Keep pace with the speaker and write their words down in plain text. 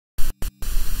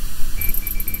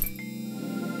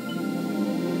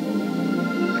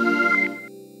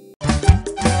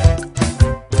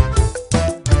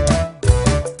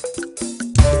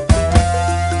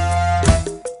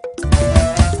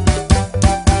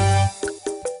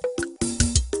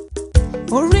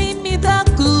orí mi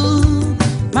dákú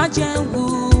má jẹ́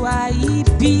hùwà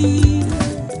ibi.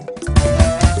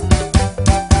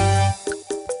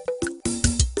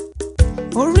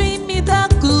 Orí mi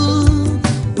dákú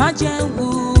má jẹ́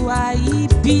hùwà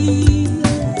ibi.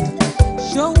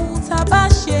 Ṣòun tá bá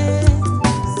ṣe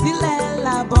sílẹ̀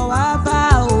làbọ̀ wá bá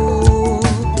o.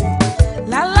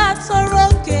 Lálá tó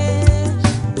rókè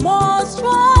must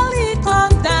surely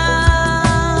come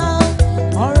down.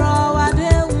 Ọ̀rọ̀ wa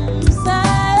dé ń sẹ́.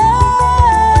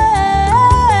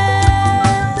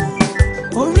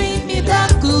 Orí mi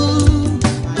dákú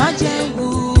má jẹ́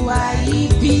hùwà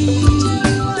ibi.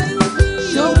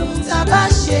 Ṣòun tá bá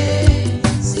ṣe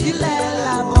sílẹ̀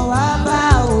làbọ̀ wá bá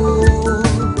o.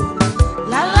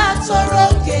 Lálá tó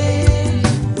rókè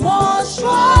must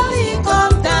surely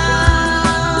come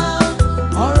down.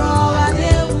 Ọ̀rọ̀ wa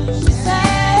dé ń sẹ́.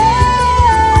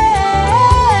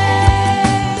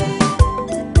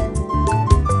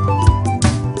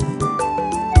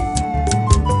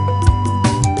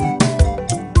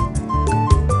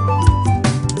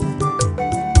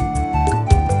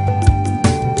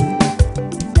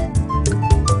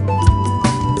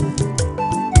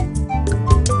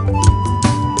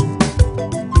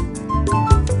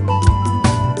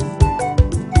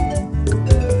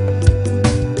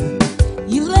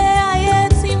 Ilé ayé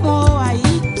tí mo wà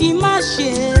yìí kí má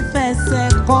ṣe fẹsẹ̀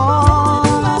kọ́.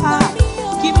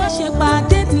 Kí má ṣe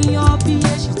pàdé níyàn bí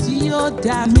èṣù tí yóò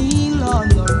dá mi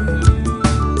lọ́nà rú.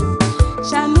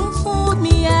 Ṣàánú fún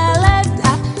mi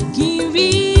ẹlẹ́dàá kí n rí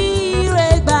ire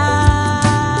gbà.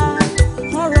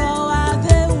 Ọ̀rọ̀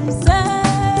àdéhùn sẹ́.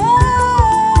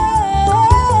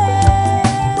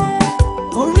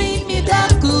 Orí mi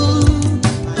dákú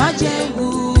má jẹ́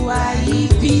hùwà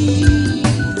ibi.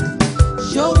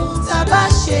 Ṣòun tá bá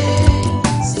ṣe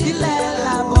sílẹ̀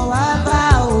làbọ̀ wá bá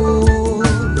o.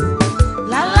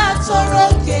 Lálá tó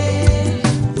rókè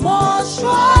must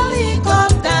surely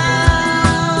come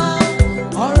down.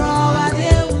 Ọ̀rọ̀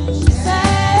àdéhùn sẹ́.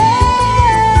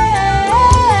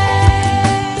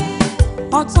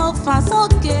 Ọ̀tọ̀ fà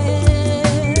sókè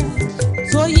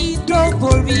tó yí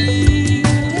dóborí.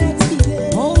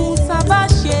 Ohun tá bá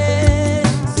ṣe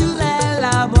sílẹ̀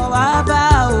làbọ̀ wá bá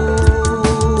o.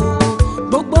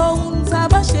 Gbogbo ohun tá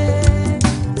bá ṣe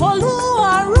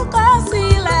Olúwa rúkà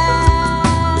sílẹ̀.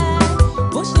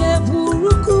 Bó ṣe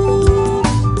burúkú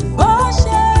bó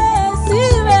ṣe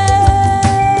síre.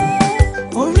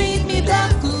 Orí mi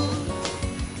dákú.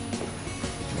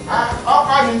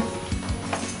 Ọkọ mi.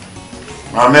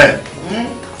 Amen.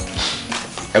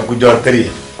 Ẹkùjọ 3.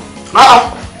 Mama,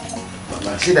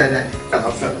 ṣé dáadáa ni?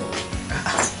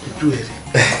 Ojú ẹ̀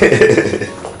rẹ̀.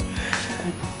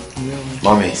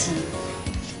 Mọ́mí,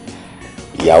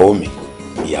 ìyàwó mi,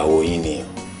 ìyàwó yín ni.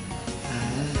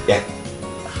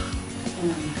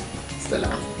 Stella.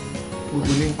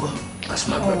 Gbogbo ní ńkọ́. That's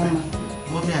my baby.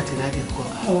 Mọ́mí àti dáadé ńkọ́.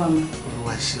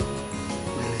 Olúwa ṣe o.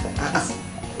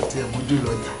 Ó ti ẹ̀ mójú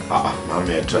lọ́jà.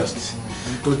 Mami, I trust.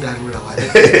 Tó dáa ló ra wà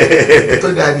lẹ́yìn. Tó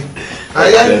dáa ni.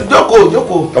 Àyà jókòó.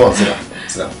 Come on, sit down.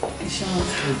 Sit down.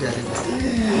 Ó jáde bá.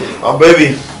 Oh,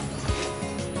 baby.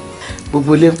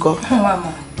 Gbogbo ilé ńkọ́.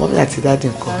 Mọ́mí àti dáadé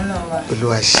ńkọ́.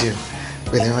 Olúwa ṣe o.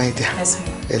 Pẹ̀lẹ́ máa ń dà.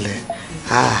 Pẹ̀lẹ́.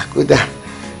 Kódà.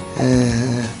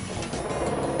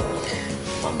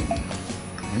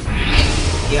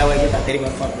 Ìyàwó ẹ̀jẹ̀ tàtẹ́rẹ́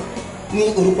máa fà ní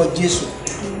orúkọ Jésù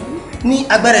ní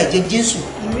agbára ẹ̀jẹ̀ Jésù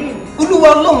Olúwa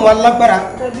Ọlọ́run alágbára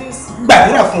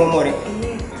gbàdúrà fún ọmọ rẹ̀.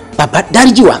 Bàbá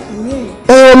dáríjì wá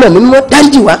ọmọ mi mọ́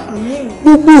dáríjì wá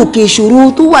gbogbo òkè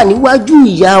ìṣòro tó wà níwájú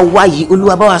ìyá wa yìí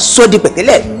Olúwa bá wa sọ di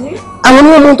pẹ̀tẹ́lẹ̀ àwọn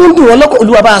ọmọ tó ń dùn wọn lọ́kàn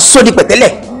Olúwa bá wa sọ di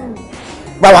pẹ̀tẹ́lẹ̀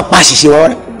bá wa pa àṣìṣe wọn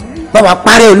rẹ̀ bá wa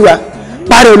parẹ́ Olúwa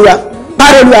parẹ́ Olúwa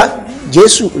parẹ́ Olúwa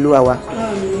Jésù Olúwa wa.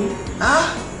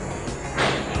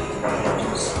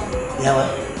 Ìyàwó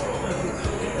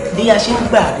bí a ṣe ń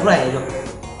gba àdúrà ẹ lọ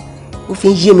ó fi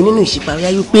ń yé mi nínú ìṣípayá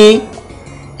yìí pé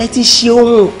ẹ ti ṣe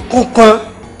ohun kankan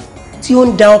tí ó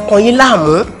ń da ọkàn yín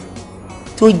láàmú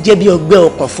tó jẹ́ bí ọgbẹ́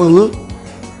ọkàn fún yín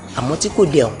àmọ́ tí kò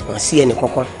dẹ̀ hàn sí ẹnì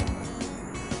kankan.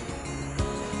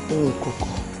 Ohun kankan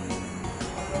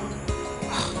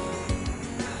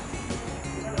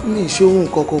ní ìṣòwò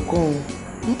kankan kan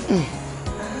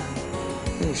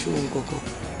ní ìṣòwò kankan.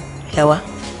 Ìyàwó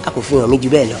a kò fi hàn mí ju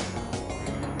bẹ́ẹ̀ lọ.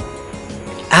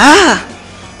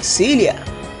 Celia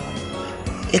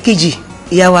èkejì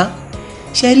ìyàwó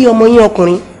ṣe rí ọmọ yín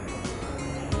ọkùnrin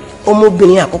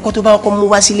ọmọbìnrin àkọ́kọ́ tó bá kọ́kọ́ mú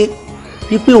wá sílé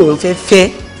wípé òun fẹ́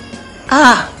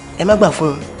ẹ má gbà fún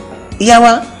un ìyàwó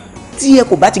tí ẹ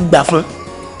kò bá ti gbà fún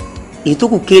èyí tó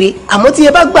kù kéré àmọ́ tí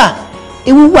ẹ bá gbà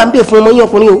ewu wà ń bẹ fún ọmọ yín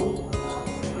ọkùnrin o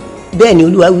bẹ́ẹ̀ ni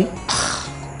Olúwa wí.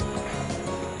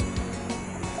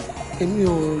 èmi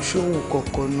ò ṣóhun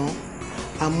kankan náà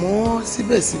àmọ́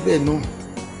síbẹ̀síbẹ̀ náà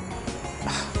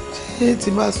ṣé tí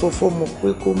bá sọ fọ́mọ pé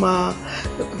kó má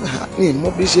ní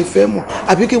mọ̀ bí ṣe fẹ́ mọ̀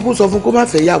àbí kí n sọ fún kó má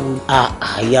fẹ́ yàwó.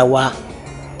 àyà wa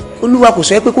olúwa kò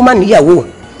sọ pé kó má níyàwó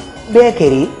bẹ́ẹ̀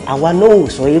kẹ̀rẹ́ àwa náà ò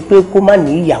sọ pé kó má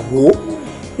níyàwó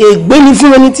ègbé ni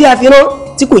fún ẹni tí a fi rán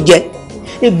tí kò jẹ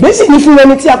ègbé sì ni fún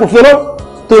ẹni tí a kò fi rán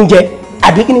tó ń jẹ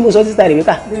àbí kí ni mo sọ sísá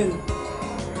Rebecca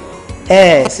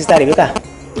sísá Rebecca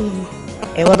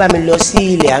ẹ wá bá mi lọ sí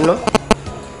ilẹ̀ àná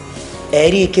ẹ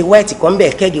rí ike white kan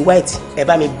bẹ́ẹ̀ kẹ́gì white ẹ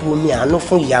bá mi bu omi àánú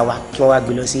fún ìyá wa kí wọ́n wá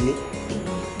gbé lọ sí ilé.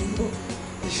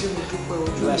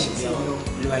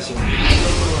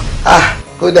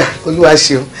 kódà olúwa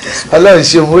ṣeun ọlọ́run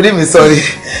ṣeun orí mi sọrí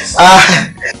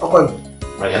ọkọ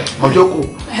mi ọjọ́ kù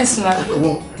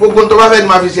gbogbo tó bá fẹ́ ni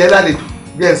máa fi ṣe ẹ́ lálejò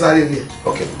bí ẹ̀ sáré rí ẹ̀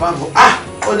ọkẹ́ máa bọ̀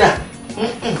kódà.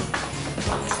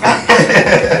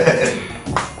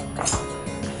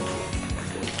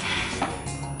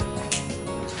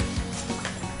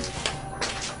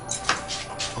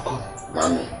 ọkọ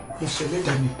mi ìṣẹ̀lẹ̀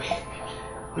dà mí pẹ́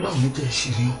ọlọ́run ní jẹ́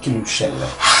ìṣeré kí ló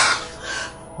ṣẹlẹ̀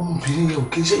ọmọbìnrin yẹn ò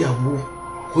kí ń ṣèyàwó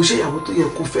kò ṣèyàwó tó yẹ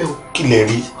kó fẹ́ o. kí lè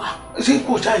rí. ṣé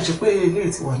kò ṣáà ṣe pé ilé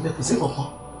ti wà mẹ́kùn sí kankan.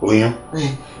 oyún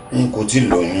n kò tí ì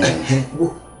lóyún. wo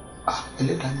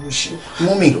ẹlẹ́dàá ni ó ṣe.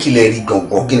 mú mi kí lè rí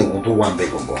gangan kí ni kò tó wà ń bẹ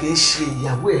gangan. kì í ṣe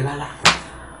ìyàwó ẹ̀ rárá.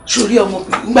 sórí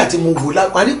ọmọbìnrin nígbà tí mo wò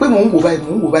lápá rí pé mò ń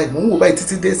wò báyìí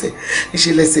títí dẹ́sẹ̀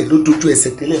níṣẹ́ lẹ́sẹ̀ ló dojú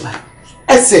ẹsẹ̀ délẹ̀ báyìí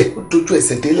ẹsẹ̀ ó dojú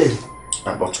ẹsẹ̀ délẹ̀ ni.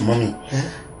 àbọ̀túmọ́ mi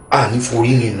ní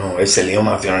forí nínú ẹsẹ̀ lèyàn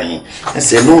máa fi rìn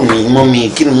ẹsẹ̀ náà ní mọ́ mi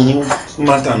kí ni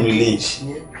máa tànú ilé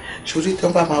yìí. sórí tí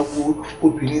wọ́n bá máa wo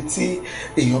obìnrin tí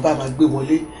èèyàn bá máa gbé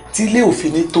wọlé tí ilé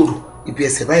òfin ní tòrò ibi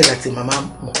ẹsẹ̀ báyìí láti máa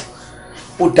mọ̀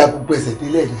ó da gbogbo ẹsẹ̀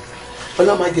délẹ̀ ni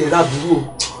ọlọ́màjẹ ráburú o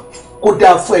kó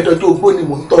dáa fún ẹ̀dọ́jọ́ ogbó ni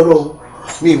mò ń tọrọ o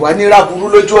mi ìwà ní ráburú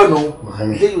lójú ọ̀nà o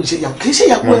ilé yóò ṣe yàgò kì í ṣe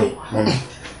yàgò ẹ̀ o.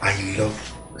 I love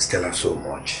Stella so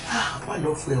much. wà lọ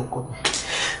fún ẹ ọkọ mi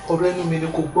ọ̀rọ̀ ẹnu mi ni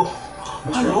kò gbọ́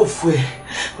wà lọ fún ẹ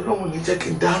ọlọ́run ní jẹ́ kí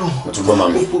n dáràn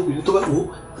gbogbo obìnrin tó bá wò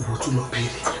ìwọ tún lọ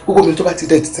béèrè gbogbo obìnrin tó bá ti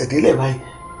dẹ̀ tẹ̀délẹ̀ báyìí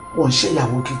wọ́n ń ṣe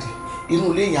ìyàwó gidi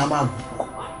inú ilé yẹn á máa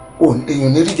bù èèyàn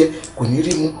ní rí jẹ kò ní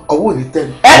rí mu ọwọ́ ò ní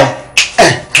tẹ̀lé.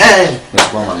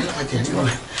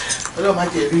 ọlọ́run má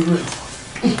jẹ́ rírú ẹ̀.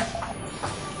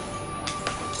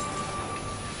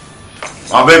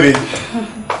 My baby.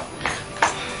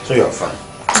 So you're fine.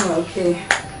 I'm okay.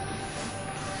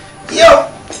 Yo.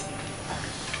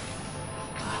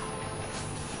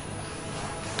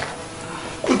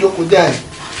 Kujoko jai.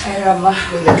 Rama.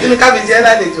 Kí ni ká fi jẹ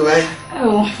lálejò báyìí?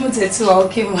 Mo tẹ̀ tí wà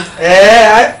okay ma.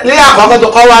 Ní àkọ́kọ́ tó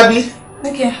kọ́ wá bí.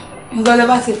 Okay. Nǹkan lẹ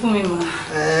bá ti fún mi ma.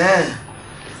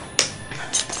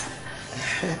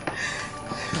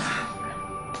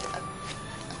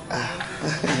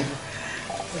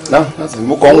 Náà láti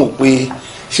mú kàn wò pé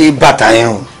ṣé bàtà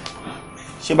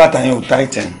yẹn ò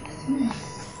tight ẹ̀.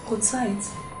 Kò tight.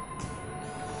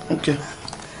 Okay.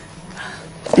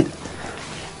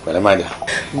 Pẹ̀lẹ́ máa dà.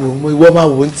 Mo ìwọ máa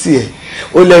wò ń tiẹ̀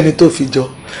ó lẹ́ni tó fi jọ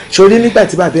sórí nígbà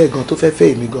tí bàbá ẹ̀ gan tó fẹ́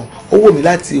fẹ́ èmi gan ó wò mí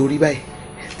láti orí báyìí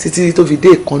títí tó fi dé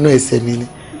ìkànnà ẹsẹ̀ mi ni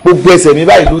gbogbo ẹsẹ̀ mi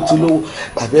báyìí ló tún lówó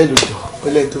bàbá ẹ̀ ló jọ ó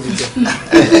lẹ́ni tó fi jọ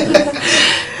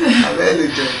bàbá ẹ̀ ló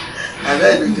jọ bàbá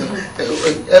ẹ̀ ló jọ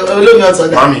olómi ọ̀sán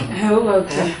dà.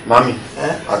 Mami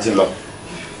a ti lọ.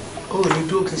 ó ní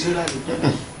dúró kí n ṣe lálejò.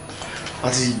 a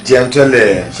ti jẹun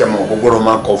tẹ́lẹ̀ ṣe mọ̀ gbogbo ọ̀rọ̀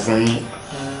máa kọ fún yín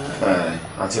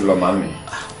a ti lọ mami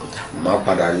máa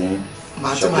padà yín.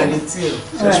 màá tún máa retí ẹ̀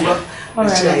ṣùgbọ́n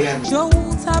iṣẹ́ àyà mi.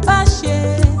 Jòhun tá a bá ṣe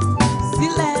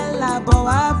sílẹ̀ làbọ̀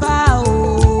wá bá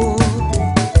o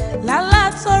lálá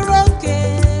tó rókè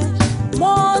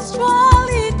must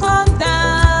surely come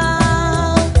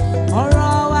down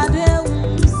ọ̀rọ̀ wa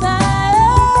déhùn sẹ́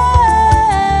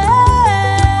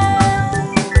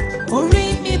orí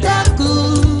mi dákú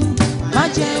má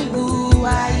jẹ́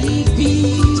hùwà ibi.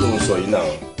 tí mo sọ yìí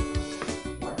náà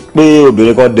pé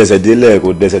obìnrin kan dẹsẹ̀ délẹ̀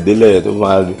kò dẹsẹ̀ délẹ̀ tó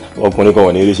máa ọkùnrin kan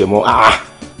wọ̀ ní iléeṣẹ́ mọ́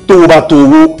tó o bá tó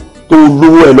owó tó o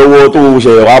lówó ẹ̀ lọ́wọ́ tó o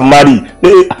ṣẹ̀yẹ̀ wá márì pé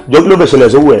jọ kí ló fẹ́ ṣẹlẹ̀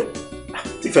sówó ẹ̀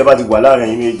tífẹ̀ bá ti wà láàrin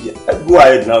ẹ̀yin méjì go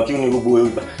ahead now kí ni gbogbo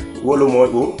ìwọ ló mọ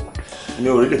ìwọ mi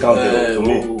ò rí lè káwọn tẹ̀lé tó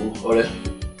mi. ọ̀rẹ́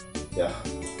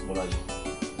Mọ́lájí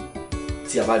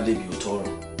tí a bá débi òótọ́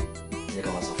ọ̀rọ̀ ẹ ká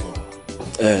máa sọ fún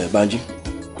wa. Banji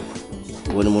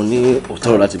ìwọ ni mo ní òótọ́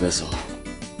ọ̀rọ̀ láti bẹ̀ sọ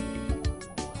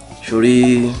sórí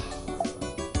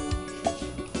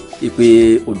ipe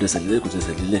òdẹsẹ̀lélẹ̀ kò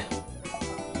tẹsẹ̀lélẹ̀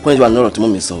point wa nọ̀rọ̀ tí mo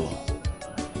mi sọ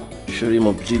sórí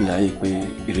mo bí ní ayé pé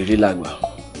ìrírí làgbà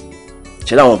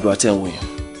ṣe láwọn òbí wa tẹ̀ ń wò yẹn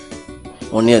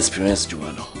wọ́n ní experience jù wá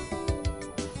lọ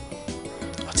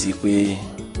àti pé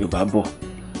Yorùbá bọ̀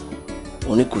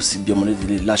wọ́n ní kò sí bí ọmọdé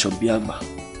délé láṣọ bí àgbà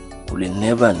kò lè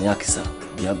never ní àkísà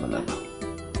bí àgbàlagbà.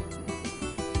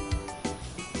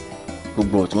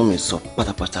 Gbogbo ọ̀rọ̀ tí mọ́mì sọ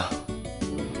pátápátá,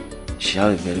 she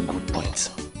have a very good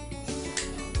point.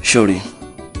 Sori,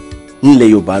 nílẹ̀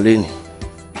Yorùbá lẹ́nu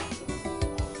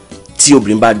tí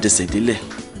obìnrin bá dẹsẹ̀ délẹ̀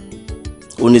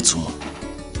ó ní ìtumọ̀.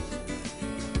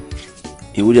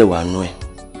 Ìwúrẹ̀ wà nú ẹ̀.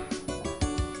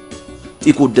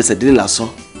 Ikú dẹsẹ̀ délẹ̀ lásán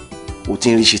ó ti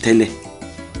ń rí ṣe tẹ́lẹ̀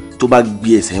tó bá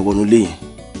gbé ẹsẹ̀ wọnú ilé yẹn.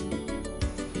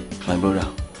 My brother,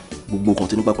 gbogbo kan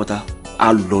tó ní pápátá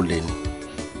á lọlẹ̀ ni.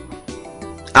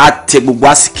 Á tẹ gbogbo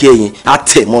àsìkí ẹ̀yìn á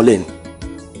tẹ̀ mọ́lẹ̀ ni.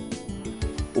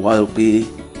 Ó wá rò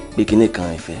pé kíní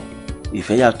kan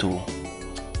ìfẹ́ yàtọ̀.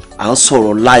 À ń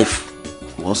sọ̀rọ̀ life,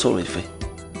 wọ́n sọ̀rọ̀ ìfẹ́.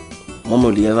 Mọ́mọ́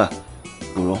ò lè ever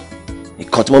gbòòrò.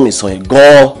 Ìkan tí mọ́mì sọ yẹn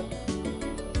gan-an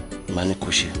máa ní kò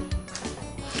ṣe.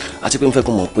 Àti pé mo fẹ́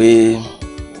kó mọ̀ pé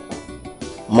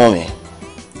mọ́mì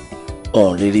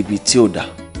ọ̀n lè rí ibi tí ò dá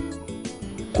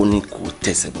kó ní kó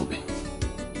tẹ̀sẹ̀ bọ̀bẹ̀.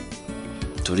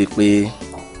 Torí pé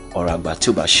ọ̀rọ̀ àgbà tí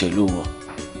ò bá ṣe lówó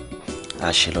á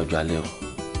ṣe lọ́jọ́ alẹ́ o.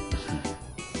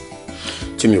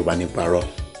 Tí mi ò bá ní parọ́,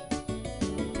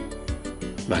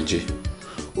 Bánjí,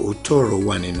 òótọ́ ọ̀rọ̀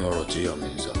wà nínú ọ̀rọ̀ tí Yọ̀mí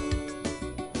ń sọ.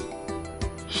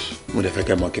 Mo dẹ̀ fẹ́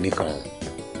kẹ́ mọ̀ kíní kan,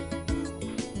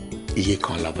 iye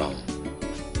kan lábá wọn,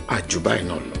 àjùbá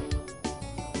iná lọ.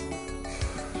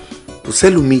 Kò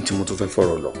sẹ́lòmíì tí mo tún fẹ́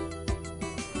fọ̀rọ̀ lọ.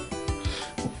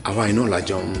 Àwa iná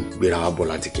làjọ ń gbéra wa bọ̀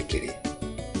láti kékeré.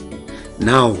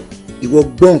 Now, ìwọ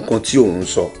gbọ́ nǹkan tí òun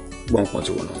sọ, gbọ́ nǹkan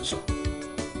tí wọ́n náà sọ.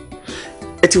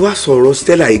 Ẹ ti wá sọ̀rọ̀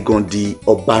Stella igan di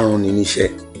ọba rán ni níṣẹ́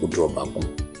odò ọba kún.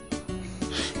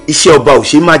 Iṣẹ́ ọba ò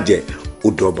ṣe má jẹ́,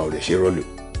 odò ọba ò lè ṣe rọ́lù.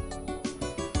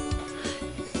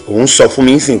 Òun sọ fún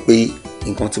mi nísìn pé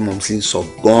nǹkan tí mo sì ń sọ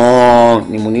gan-an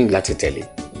ni mo ní láti tẹ̀lé.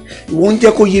 Ìwọ ń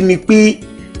jẹ́ kó yé mi pé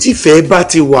tífẹ̀ẹ́ bá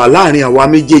ti wà láàrin àwa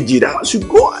méjèèjì rà, I should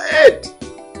go ahead.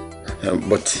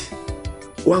 But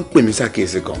wọ́n ń pè mí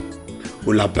sákèésí kan, ó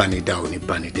lábánidá ò ní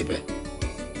bánidébẹ̀.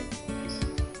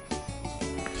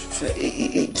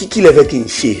 Kí lẹ fẹ́ kí n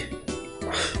ṣe?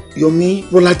 Yomi,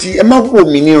 Bọ́lájí, ẹ má wò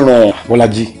mí níran.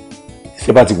 Bọ́lájí,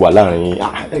 ṣé bá ti wà láàrin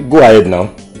yín, go ahead now.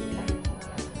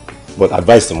 But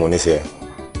advice tí mo ní ṣe,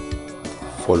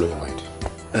 follow your mind.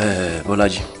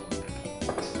 Bọ́lájí,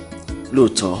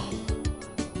 lóòótọ́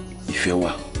ìfẹ́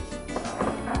wà.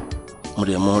 Mo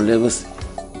dẹ̀ mọ levels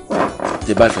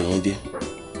tẹ́ bá fẹ́ yín dé.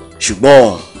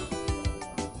 Ṣùgbọ́n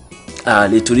a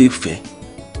lè torí ìfẹ́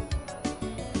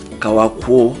ká wá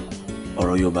kó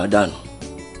ọ̀rọ̀ Yorùbá dànù.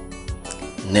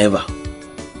 Never.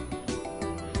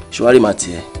 Ṣùwárí màá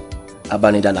tiẹ̀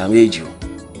abánidàlà méjì o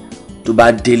tó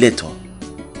bá délẹ̀ tán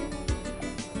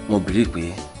mo bìrì pé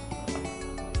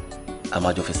a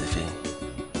máa jọ fẹsẹ̀ fẹ́.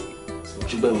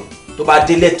 Ṣùgbọ́n tó bá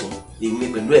délẹ̀ tán èmi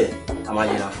pẹ̀lú ẹ̀ a máa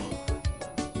yẹra fún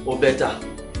ó bẹ́tà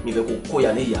mi fẹ́ kó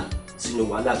kóyà ní ìyá sínú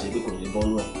wàhálà tó yẹ pé kò ní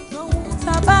bọ́nú ẹ̀. ohun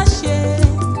tá a bá ṣe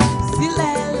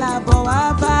sílẹ̀ làbọ̀ wá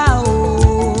bá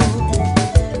o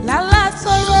lálá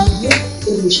tó lókè.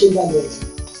 Olùṣe balẹ̀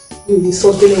mi ò lè sọ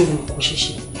délé ìlú kò ṣe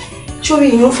ṣe. Sórí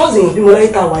ìyún fọ́ọ̀sì bí mo láyé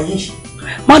ta wà yìí.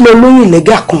 Má lọ lóyún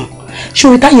ìlẹ́gà kan.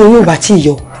 Sórí táyà oyún ò bá tí ì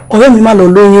yọ. Ọ̀rẹ́ mi má lọ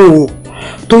lóyún o.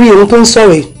 Torí ohun tó ń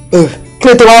sọ̀rọ̀ ẹ̀ kí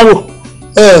ló tó wá rò.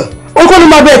 Ó kọ́ ló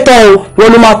máa bẹ́ẹ̀ tán o.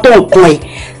 Wọ́n ló máa tọ́ nǹkan ẹ̀.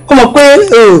 Ó mọ̀ pé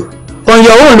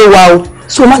ọ̀yàn òun ló wà o.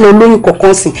 So má lọ lóyún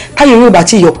kọ̀ọ̀kan sìn. Táyà oyún ò bá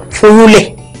tí ì yọ foyún lẹ̀.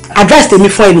 Advice tèmi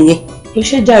fún ẹ nìyẹn. O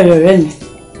ṣe jàre ọ̀rẹ́ mi.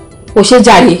 O ṣe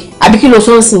jàre àbí kí ló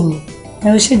sọ ń sìn ni.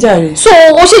 O ṣe jàre. So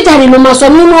o ṣe jàre ló máa sọ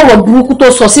nínú ọ̀rọ̀ burúkú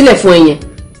tó sọ sílẹ̀ fún ẹ yẹn.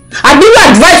 Àbí ní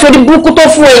advice orí burúkú tó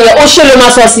fún ẹ yẹn o ṣe ló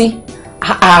máa sọ sí.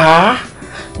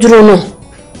 Dúró náà.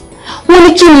 Wọ́n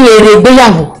ní kí ni èrè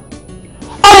ìgbéyàwó?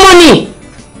 Ọmọ ni.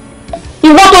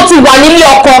 Ìwọ tó ti wà nílé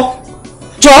ọkọ.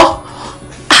 Jọ.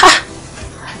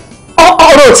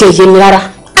 Ọ̀rọ̀ ò tiẹ̀ yé mi rárá.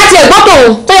 Àti ẹ̀gbọ́n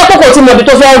tòun tó yẹ kókò tí mo bí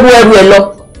tó fẹ́ ru ẹrù ẹ lọ.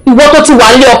 Ìwọ tó ti wà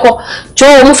nílé ọkọ. Jọ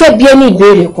mo fẹ́ bi ẹ́ ní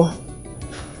ìbéèrè kan.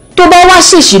 Tó bá wá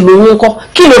ṣèṣì lóyún ńkọ́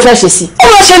kí ló fẹ́ ṣe sí? Ó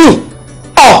wá ṣe ni.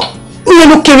 Ìyẹn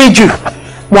ló kéré jù.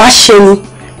 Wàá ṣe ni.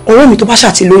 Ọ̀rẹ́ mi tó bá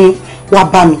ṣàti lóyún wá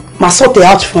bá mi. Màá sort it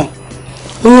out fún ẹ.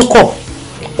 Oyún kọ̀.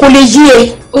 Kò lè yí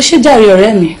ẹ. O ṣe jàre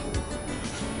ọ̀rẹ́ mi.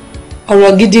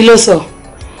 Ọ̀rọ̀ gidi ló sọ.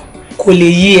 Kò lè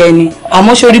yí ẹni.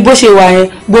 Àmọ́ sórí bó ṣe wà yẹn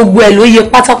gbogbo ẹ̀ ló yẹ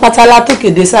pátápátá látòkè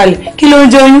dé sàlẹ̀. Kí ló ń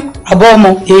jẹ́ oyún? Àbọ̀ ọmọ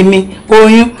èmi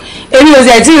oyún. Èmi ò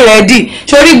sì ti rẹ́dì.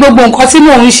 Sórí gbogbo nǹkan tí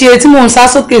mò ń ṣe tí mò ń sá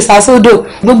sókè sá sódò.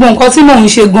 Gbogbo nǹkan tí mò ń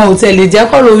ṣe gan ò tẹ̀lé jẹ́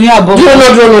kọ́rọ̀ oyún àbọ̀.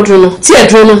 Dúró. Tí ẹ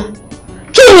dúró náà.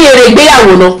 Kí ni èrè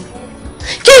ìgbéyàwó náà?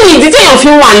 Kí ni ìdí téèyàn fi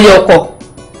ń wà nílé ọkọ?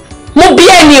 Mo bí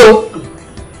ẹni o.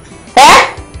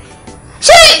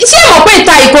 Ṣé mọ̀ pé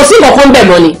ìta ìkòsí nǹkan bẹ̀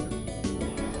mọ́ ni?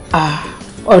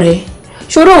 Ọ̀rẹ́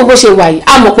ṣòro òun bó ṣe wà yìí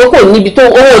a mọ̀ pé kò níbi tó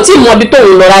òun ò tí ì mọ ibi tó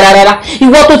ń lọ rárá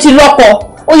ìwọ tó ti lọ́kọ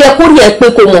ó yẹ kó rí ẹ pé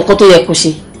kó mọ nǹkan tó yẹ kó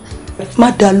ṣe.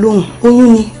 má dá lóhùn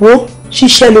oyún ni wo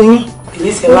ṣiṣẹ́ lóyún.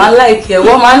 èmi sì máa ń láìkí ẹ̀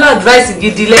wọ́n máa ń ná advice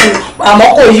gidi lẹ́nu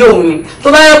àmọ́ kò yí òun ni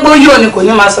tó bá yẹ pé ó yí òun ni kò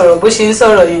ní máa sọ̀rọ̀ bó ṣe ń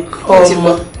sọ̀rọ̀ yẹn.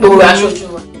 ọmọ gbogbo aṣojú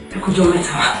wa. ìkújọ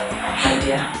mẹ́ta wá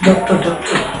dókítà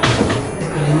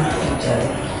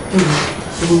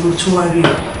ìwúlò tún wá rí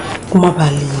kó má bàa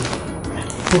lè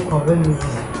nípa ọ̀rẹ́ mi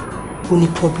ó ní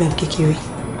problem kékeré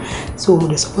so mo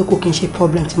lè sọ pé kò kí n ṣe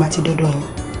problem tí màá ti dọ́dọ̀ yín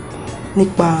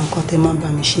nípa nǹkan tẹ́ máa ń bá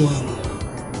mi ṣe yẹn ni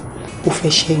ó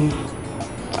fẹ́ ṣẹ́yìn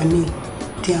I mean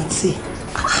díàntì.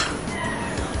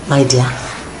 My dear,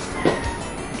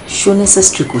 ṣó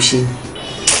necessary kò ṣe ni.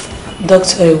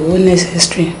 Doctor ìwò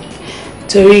necessary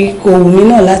torí kò wù mí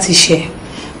náà láti ṣe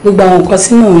gbogbo àwọn nǹkan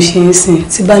tí mò ń ṣe ń sìn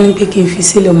tí bá ní pé kí n fi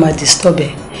sílẹ̀ ó máa disturb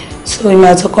ẹ̀ so èmi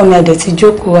àtọkọ mi àdẹ̀ ti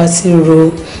jókòó àti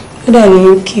ro ó dà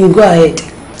ní kí n go ahead.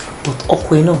 But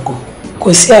ọkùnrin náà gan.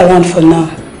 Kò sí around for now.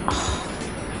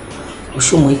 O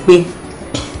ṣó mọ̀ pé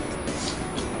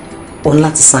òun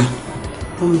láti sign.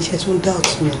 Wọ́n mi ṣe tún doubt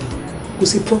mi kò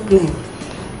sí problem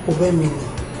ọ̀rẹ́ mi ni.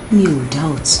 Mi ò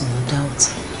doubt no doubt.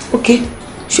 Okay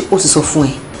ṣé o sì sọ fún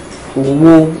ẹ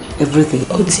owó everything.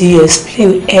 Ó ti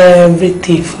explain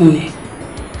everything fún mi.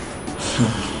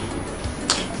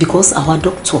 Because our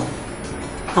doctor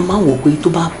a máa ń wò pé tó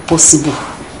bá possible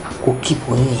kò keep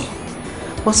oyún yẹn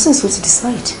but since o ti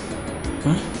decide.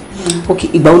 Okay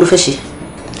ìgbà wo ló fẹ́ ṣe.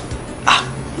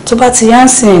 Tó bá ti yá ń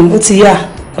sìn ó ti yá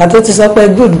pàtó ti sọ pé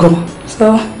good gan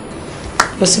so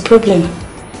kò sí problem.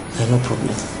 No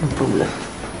problem no problem.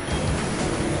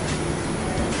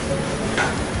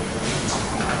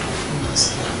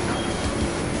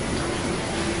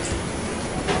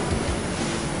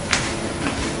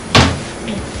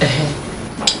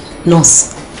 Nurse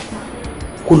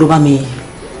kó ló bá mi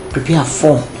prepare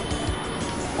form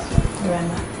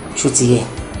ṣó ti yẹ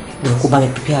then kó bá mi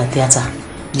prepare theatre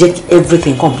jẹ́ kí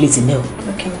everything complete in there.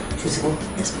 Okay. Ṣó ti gbọ́?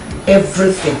 Yes ma'am.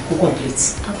 Everything kó complete.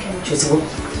 Okay. Ṣó ti gbọ́?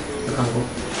 You can go.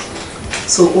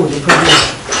 So oh the problem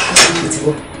ṣó ti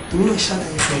gbọ́? Mo náà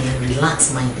ṣàlàyé fún mi. Relax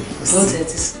mind. Don't say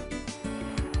this.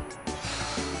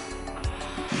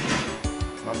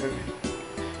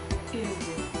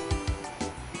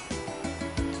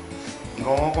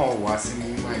 Nǹkan kan wá sí ní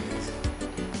mind.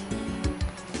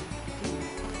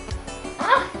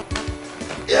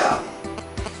 Yeah.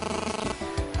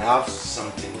 I have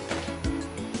something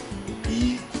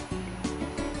big,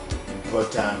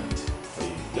 important for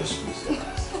you. Just close your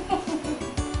eyes.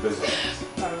 Close your eyes.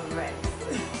 All right.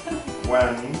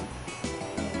 1,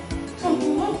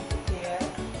 2.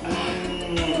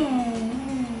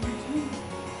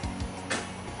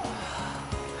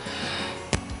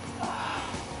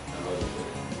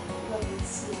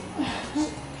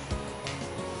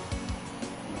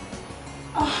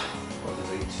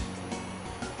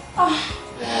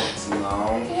 What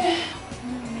now?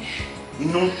 You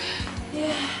know?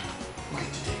 Yeah. Okay,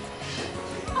 today.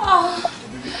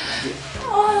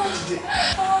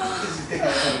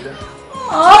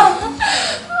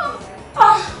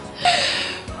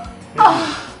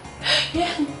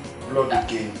 Yeah. Blood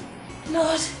again.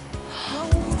 Lord.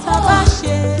 Tábà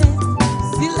ṣe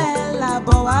sílẹ̀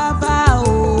làbọ̀ wá bá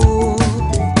o.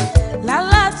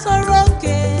 Lálá tó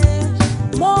rókè,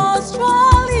 most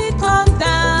surely come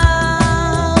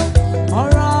down.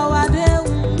 Ọ̀rọ̀ wa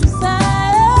déhùn sẹ́.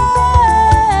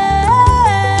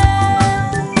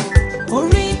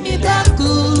 Orí mi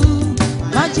dákú,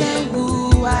 má jẹ́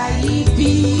hùwà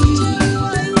ibi.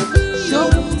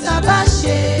 Ṣòun tábà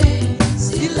ṣe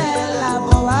sílẹ̀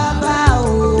làbọ̀ wá bá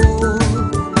o.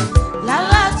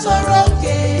 Lálá tó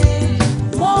rókè,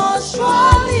 most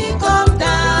surely come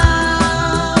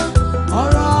down.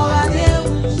 Ọ̀rọ̀ wa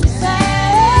déhùn sẹ́.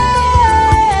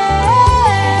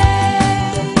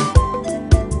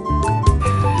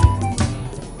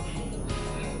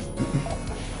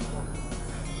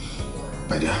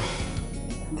 My dear,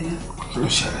 kí ló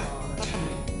ṣẹlẹ̀?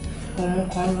 Òun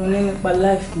kan ronú nípa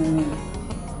life mi ni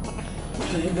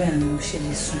torí bẹ́ẹ̀ ni mo ṣe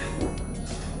lè sùn.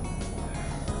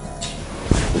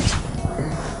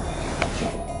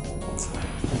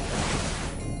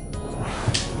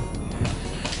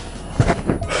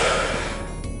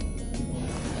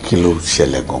 Kí ló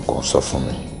ṣẹlẹ̀ gangan sọ fún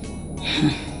mi?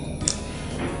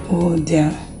 Oh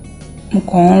dear, mo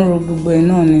kàn ń ro gbogbo ẹ̀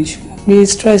náà ni ṣùgbọ́n pé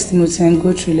stress tí mo ti ń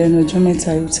go through lẹ́nu ọjọ́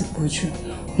mẹ́ta yóò ti pọ̀ jù.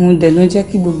 Òun dẹ̀ ló jẹ́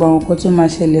kí gbogbo àwọn nǹkan tó máa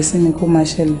ṣẹlẹ̀ sí mi kó máa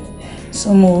ṣẹlẹ̀.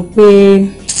 So mo rò pé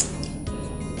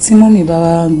tí mọ́mì bá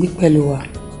wá gbé pẹ̀lú wa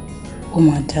ó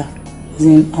máa dáa.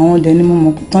 Àwọn ọdẹ ni mo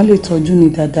mọ̀ tán lè tọ́jú mi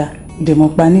dáadáa dẹ̀ mọ̀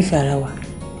pa nífẹ̀ẹ́ ara wa.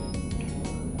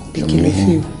 Bí kí ló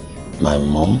fi o? My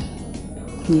mom?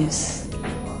 Yes.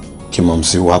 Kí mom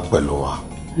sí wá pẹ̀lú wa?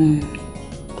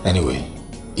 Anyway,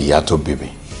 ìyá tó bí mi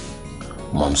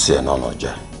mọ̀mísí ẹ̀ náà lọ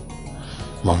jẹ́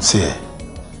mọ̀mísí ẹ̀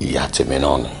ìyá tèmi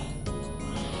náà ni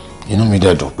inú mi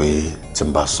dẹ̀ dùn pé tí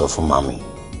n bá sọ fún màmí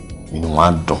inú wọn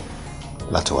á dùn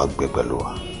láti wá gbé pẹ̀lú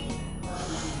wa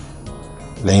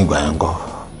lẹ́yìn ìgbà yẹn gan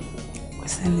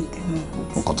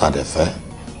nǹkan tá a dẹ̀ fẹ́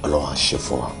ọlọ́run á ṣe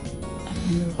fún wa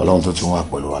ọlọ́run tó tún wà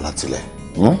pẹ̀lú wa látilẹ̀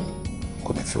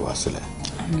kò ní fi wá sílẹ̀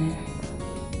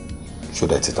ṣó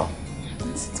dẹ̀ ti tán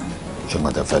ṣé mo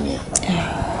tẹ fẹ́ nìyẹn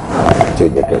tí ó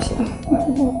jẹ́ kẹsàn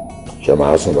ṣe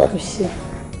máa sùn bá.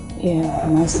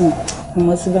 máa sùn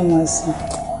ọmọ tí bá máa sùn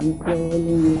nípa owó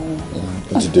lómi lára.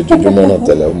 ó ti dojoojúmọ́ náà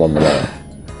tẹ́lẹ̀ ó mọ̀ mi lára.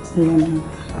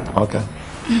 ok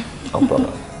no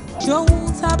problem. ṣòun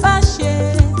tá a bá ṣe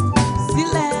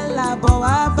sílẹ̀ làbọ̀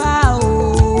wá bá o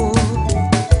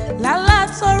lálá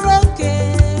tó rókè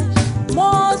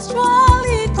must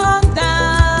surely come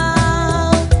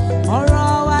down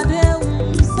ọ̀rọ̀ wa dé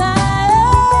wùsà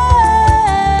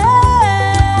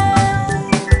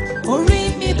orí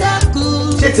mi dákú.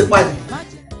 ṣé ti pàdé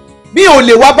mi ò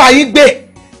lè wá bá yín gbé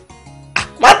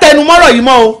má tẹnu mọ́rọ̀ yìí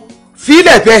mọ́ o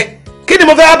fílẹ̀ bẹ́ẹ̀ kí ni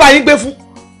mo fẹ́ wá bá yín gbé fún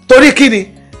torí kí ni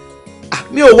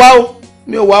mi ò wá o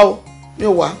mi ò wá o mi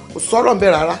ò wá kò sọ̀rọ̀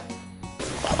bẹ́ẹ̀ rárá.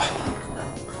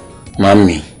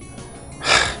 Mami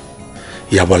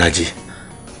ìyá Bọ́lájí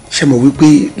ṣé mo wí pé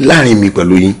láàrin mi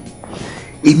pẹ̀lú yín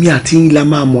èmi àti yín la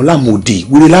máa mọ̀ lámòdì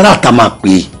wúre lára àtà máa pè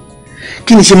é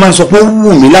kí ni ṣe máa sọ pé ó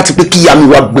wù mí láti pé kí ìyá mi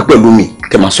wá gbé pẹ̀lú mi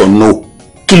kẹ́ máa sọ no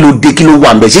kí ló dé kí ló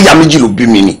wà ń bẹ̀ ṣé ìyá méjì ló bí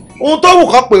mi ni. ohun tó wù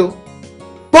kọ́ pé o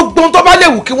gbogbo ohun tó bá lè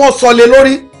wù kí wọ́n sọ lé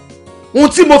lórí ohun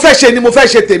tí mo fẹ́ ṣe ni mo fẹ́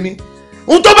ṣe tèmi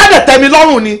ohun tó bá dẹ̀ tẹ́ mi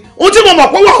lọ́rùn ni ohun tí mo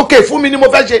mọ̀ pé wà òkè fún mi ni mo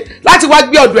fẹ́ ṣe láti wá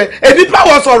gbé ọ̀dọ̀ ẹ̀ èmi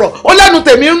báwọ̀ sọ̀rọ̀ ó lẹ́nu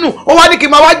tèmi ń nù ó wá ní kí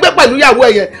n máa wá gbé pẹ̀lú ìyàwó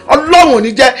ẹ̀yẹ ọlọ́run ò ní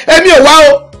jẹ́ èmi ò wá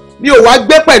o mi ò wá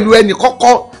gbé pẹ̀lú ẹnì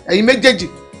kọ́kọ́ ẹ̀yin méjèèjì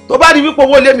tó bá rí wípé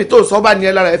owó lé mi tó sọ bá ní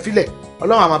ẹ lára ẹ filẹ̀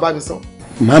ọlọ́run àmà bá mi sọ.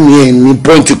 Mami ẹ ní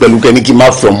pọ́ǹtì pẹ̀lú kẹ́ni kí n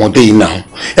máa fi ọmọdé yìí náà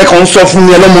ẹ kàn ń sọ fún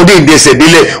mi ọlọ́mọdé ìdẹsẹ̀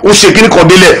délẹ̀ ó ṣe kíní kan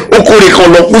délẹ̀ ó kórè kan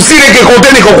lọ kò sí ìrèké kan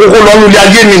tẹ́nìkan kókó lọ́nu ilé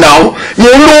ayé mi náà mo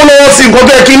ń lówó lọ́wọ́ sí nǹkan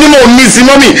tó yẹ kí nímọ̀ ní sí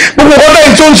mọ́mì gbogbo nǹkan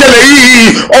tẹ́yìn tó ń ṣẹlẹ̀ yìí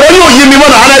ọ̀rọ̀ yóò yé mi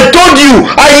mọ́nà and I told you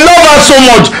I love her so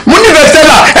much mo nífẹ̀ẹ́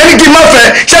Stella ẹni kí n má fẹ́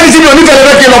ṣẹ́ni tí mi ò nífẹ̀ẹ́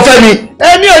lẹ́fẹ́ kí n lọ fẹ́ mi.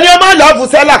 èmi ò ní ọmọ lọ́ọ̀fù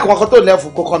Stella kankan tó lẹ́fù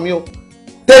kọ̀ọ̀kan mi o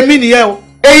tèmi nìyẹn o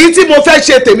èyí tí mo fẹ́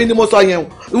ṣe tèmi ni mo sọ yẹn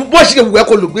o bó ṣe wù ẹ́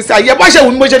kó lùgbésí ayé bó ṣe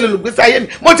wù mí mo ṣe lè lùgbésí ayé mi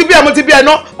mo ti bí ẹ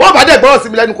ná bó bá dẹ̀ gbọ́rọ̀ sí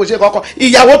mi lẹ́nu kò ṣe kankan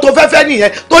ìyàwó tó fẹ́ fẹ́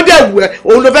nìyẹn tó dẹ̀ wù ẹ́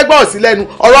òun ló fẹ́ gbọ́rọ̀ sí lẹ́nu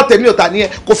ọ̀rọ̀ tèmi ò tà nìyẹn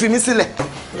kò fi mí sílẹ̀.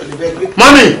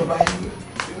 Mami.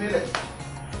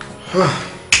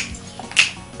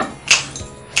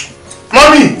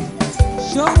 Mami.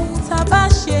 ṣòun tá a bá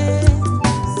ṣe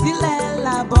sílẹ̀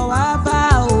làbọ̀ wá bá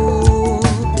o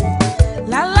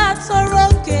lálá tó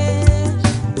rókè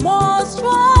must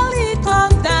surely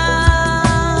come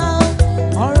down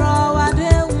ọ̀rọ̀ wa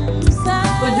dé wùsà.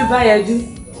 ojú bá yẹjú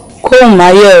kóun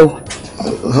máa yẹ o.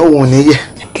 òun ò ní yẹ.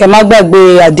 kẹ má gbàgbé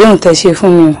àdéhùn tẹ́ ṣe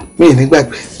fún mi o. mi ì ní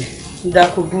gbàgbé.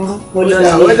 ìdàkọ̀ burú mo lọ ní.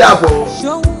 ó dàbọ̀.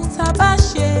 ṣòun tá a bá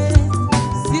ṣe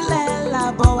sílẹ̀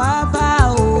làbọ̀ wá bá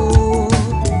o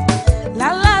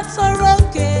lálá tó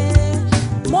rókè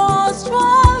must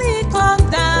surely come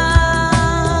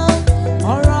down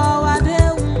ọ̀rọ̀ wa dé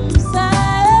wùsà.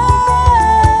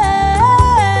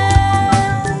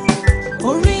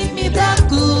 orí mi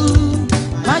dákú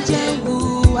má jẹ́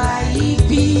hùwà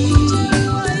ibi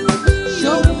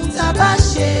ṣòun tá a bá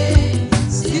ṣe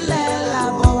sílẹ̀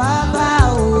làbọ̀ wá bá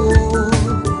o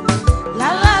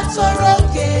lálá tó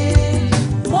rókè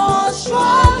must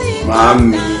surely come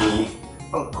Mami. down.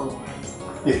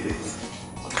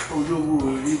 olówó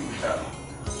orí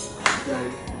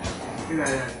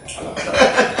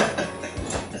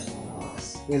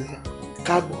mi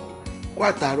káàbọ̀ kó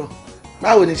àtàárọ̀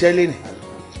báwo ni iṣẹ́ lè ní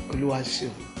olúwa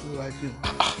ṣeun olúwa ṣeun.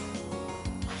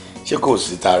 ṣé kò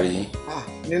sí tari yín.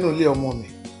 nínú ilé ọmọ mi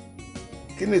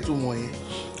kí ni ìtumọ̀ yẹn.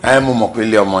 ẹ mo mọ̀ pé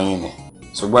ilé ọmọ yín ni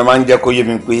ṣùgbọ́n ẹ máa ń jẹ́ kó yé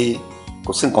mi pé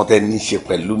kò sí nǹkan tẹ́ ní í ṣe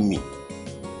pẹ̀lú mi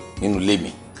nínú ilé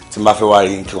mi tí n bá fẹ́ wá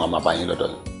rí kí wọ́n máa bá yín lọ́dọ̀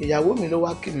yín. ìyàwó mi ló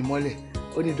wá kí mi mọ́lẹ̀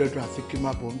ó ní dandan àfi kí n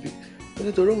máa bọ̀ ń bí ó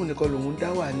ní torí òun nìkan lòun dá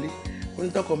wà lé ó ní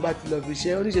tọkàn bá ti lọ fi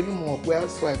iṣẹ́ ó ní ṣe bí mo mọ̀ pé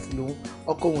housewife lòun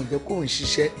ọkọ òun jẹ́ kóun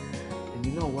ṣiṣẹ́ èmi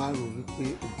náà wá rò wípé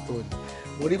òótọ́ ni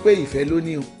mo rí pé ìfẹ́ ló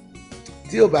ní o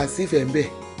tí ò bá sí ìfẹ́ ń bẹ̀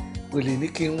kò lè ní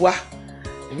kí n wá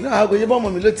èmi náà àgọ́ ṣe bọ́mọ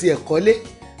mi ló ti ẹ̀kọ́ lé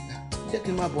jẹ́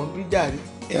kí n máa bọ̀ ń bí jàre.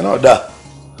 ìyẹn náà dà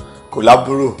kò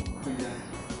lábúrò.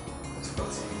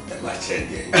 ẹ máa ṣe ẹ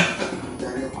jẹ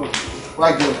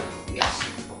wájú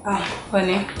ọ.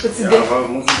 ọ̀nì ó ti dé.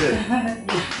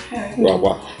 wá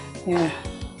wá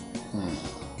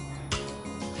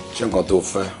ṣé nǹkan tó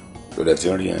fẹ́ ló dẹ̀ ti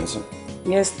ń rí yẹn sùn.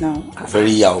 yes now. mo fẹ́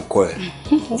rí ìyá ọkọ ẹ̀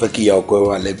mo fẹ́ kí ìyá ọkọ ẹ̀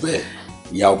wà lẹ́gbẹ̀ẹ́.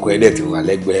 ìyá ọkọ ẹ̀ dẹ̀ ti wà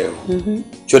lẹ́gbẹ̀ẹ́ o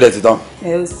ṣó dẹ̀ ti tán.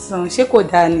 ẹ sàn ṣé kò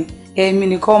dáa ni èmi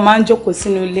nìkan máa ń jókòó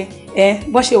sínú ilé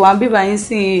bọ́n ṣe wà ń bíbá yín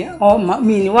sí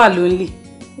mi ní wà lónìí.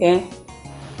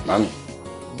 mami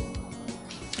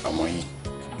ọmọ yín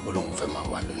olóhùn fẹ́ máa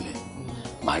wà lónìí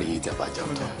máa rí yín tẹ́ bá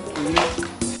jẹun tán.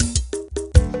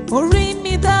 orí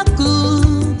mi dákú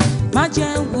má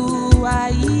jẹ́ hùwà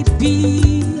ibi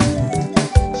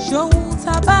ṣòun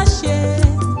tá a bá ṣe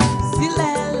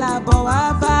sílẹ̀ làbọ̀ wá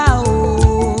bá o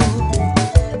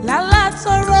lálá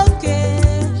tó rókè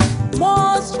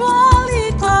must surely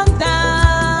come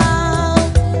down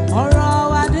ọ̀rọ̀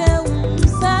wa déhùn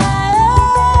sẹ́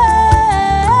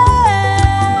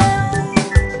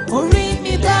orí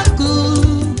mi dákú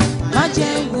má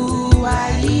jẹ́ hùwà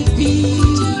ibi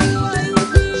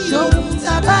ṣòun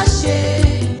tá a bá ṣe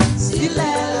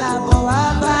sílẹ̀ làbọ̀ wá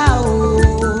bá o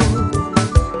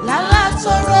lálá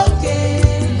tó rókè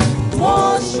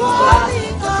must surely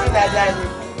come down.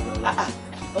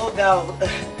 Ó ga ọ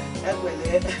ẹ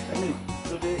pẹ̀lẹ́.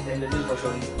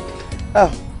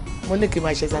 Mo ní kí n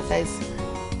máa ṣe exercise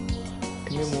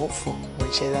èmi mò ń fọ mo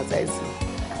ń ṣe exercise.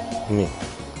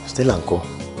 Stella ńkọ́.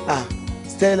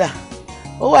 Stella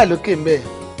ó wà lókè ń bẹ̀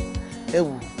ẹ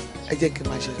wò ẹ jẹ́ kí n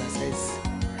máa ṣe exercise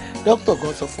dókítà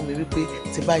gan sọ fún mi wípé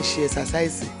tí bá ń ṣe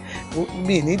exercise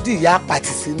mi ní dìyà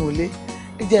àpàtì sínú ilé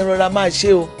ẹ jẹ́ ìrora máa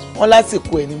ṣe o wọ́n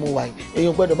lásìkò ẹ̀ ni mo wà yìí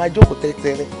èèyàn gbọ́dọ̀ máa jókòó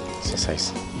tẹ́tẹ́rẹ́.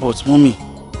 Exercise. But mummy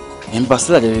ẹ̀ ń bá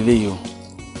Stella jẹ́ lélẹ́yìí o.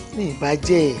 mi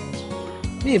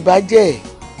ì bá jẹ́ ẹ̀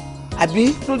àbí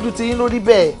lójú ti yín lórí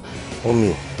bẹ́ẹ̀.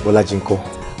 Mummy Bọ́lájí ńkọ́.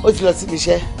 ó ti lọ síbi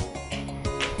iṣẹ́.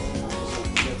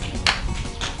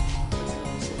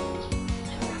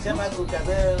 ṣé máa gòkè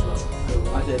abẹ́rẹ́ lọ.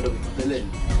 máa jẹ́ lọ́bì tẹ́lẹ̀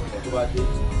ní tó bá dé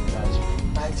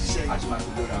máa ti ṣe àti máa fi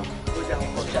lọ́ra ó dà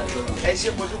wọ́n kọ́ ẹ ṣe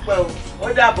mo dúpẹ́ o ó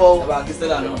dàbọ̀ o. ẹ bá kí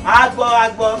Stella náà. á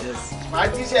gbọ́ máa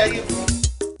jíṣẹ́ yìí fún.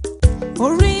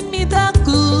 orí mi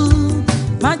dákú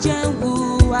má jẹ́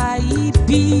hùwà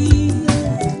ibi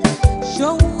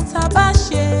ṣòun tá a bá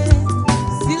ṣe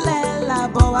sílẹ̀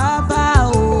làbọ̀ wá bá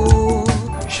o.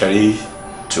 ṣẹ́rí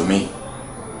to me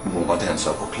gbogbo nǹkan tẹ̀ ń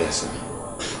sọ kò clear sí mi.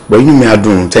 but inú mi á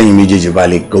dùn tẹ́yìn méjèèjì bá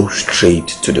lè go straight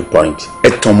to the point. ẹ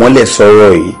tàn mọ́lẹ̀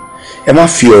sọ̀rọ̀ yìí ẹ má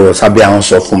fi ọ̀rọ̀ sábẹ́ ahọ́n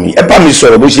sọ fún mi ẹ bá mi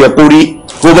sọ̀rọ̀ bó ṣe yẹ kó rí.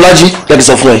 Bọ́lájí lẹ́kì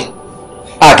sọ fún ẹ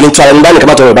kì í tún ara ẹni báyìí ká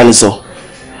má tọrọ ìbánisọ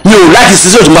mi ò láti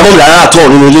situation tó bá mọ́ mi rárá àtọ̀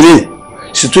nínú ilé ní.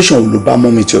 situation wo ló bá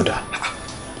mọ́ mi tí ò dáa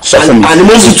sọ fún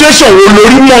mi. situation wo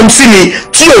lórí mọ́ sí mi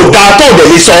tí ò dáa tó ò dẹ̀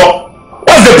lè sọ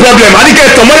what's the problem adike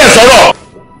tàn mọ́lẹ̀ sọ̀rọ̀.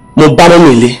 mo bá mọ́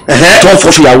mi ilé tí wọ́n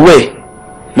fọṣọ ìyàwó ẹ̀.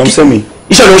 mọ̀ sí mi.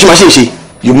 iṣẹ́ ìlú máa ṣe é ṣe.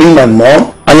 you mean my mom.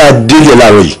 aládélé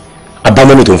láàárọ̀ yìí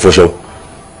abámọ́mí tó ń fọṣọ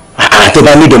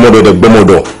àtẹ́bá ní ìdọ̀mọ́dọ̀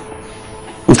gbọ́mọdọ̀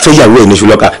ó fẹ́ yàwó ẹ̀ ní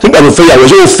ṣùlọ́ka nígbà tó fẹ́ yàwó ẹ̀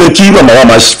ṣé ó fẹ́ kí màmá wa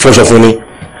máa fọṣọ fún ni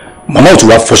màmá ò tún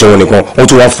wá fọṣọ wọn nìkan wọ́n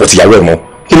tún wá fọ tìyàwó ẹ̀ mọ́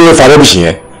kí ló ń fa rẹ́bìṣì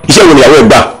yẹn iṣẹ́ wo ni ìyàwó ẹ̀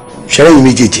gbà. ṣẹlẹ̀ yìí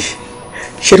méjèèjì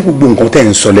ṣé gbogbo nǹkan tẹ́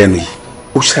ń sọ lẹ́nu yìí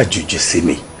ó ṣàjòjì sí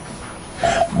mi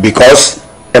because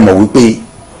ẹ mọ̀ wípé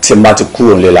tí n bá ti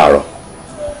kúrò nílé láàárọ̀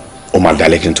ó máa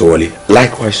dalẹ̀ kí n tó wọlé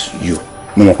likewise you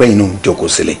mo mọ̀ pé inú ń jókòó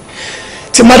sílẹ̀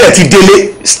tí má dẹ̀ ti délé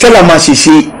Stella máa ṣe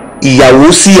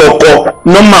ìyàwó sí ọkọ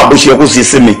nọ́mà bó ṣe yẹ kó ṣe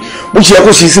sí mi bó ṣe yẹ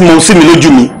kó ṣe sí mi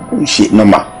lójú mi ó ń ṣe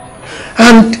nọ́mà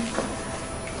and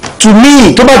to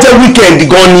me tó bá jẹ́ weekend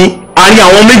gan ni àárín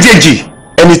àwọn méjèèjì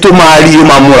ẹni tó máa rí ó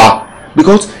máa múra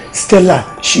because Stella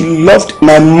she loved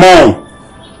my mom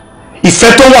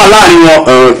ìfẹ́ tó wà láàrin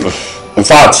wọn in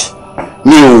fact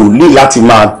mi ò ní láti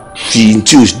máa fi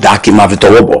tí ò dá kí n máa fi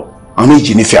tọwọ́ bọ̀ àwọn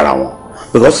méjì nífẹ̀ẹ́ ara wọn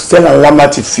because Stella ńlá máa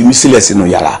ti fi mí sílẹ̀ sínú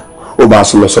yàrá ó máa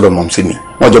sún lọ sọ́dọ̀ mọ̀ sí mi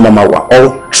wọ́n jọ máa wà all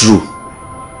true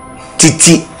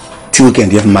títí tí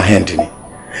weekend yẹn fi máa hand ni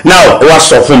now ó wá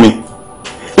sọ fún mi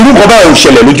irú kan báyìí ò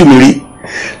ṣẹlẹ̀ lójú mi rí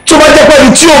tó bá jẹ́ pé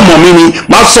ẹni tí ò mọ̀ mí ni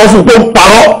máa sọ fún pé ó ń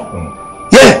parọ́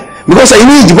yeah because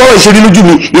inú ìdìbò ọ̀rọ̀ ìṣeré lójú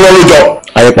mi ìrọ̀ ló jọ.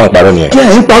 ayé pa ìparọ́ nìyẹn.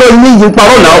 yeah ń parọ́ inú ìyẹn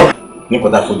parọ́ náà. nípa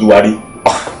tá a fojú wa rí.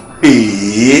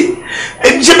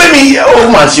 ṣé bẹ́ẹ̀ ni ó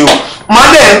máa ṣe o máa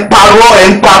dẹ̀ ń parọ́ ẹ̀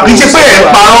ń pa kì í ṣe pé ẹ̀ ń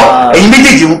parọ́ ẹ̀yin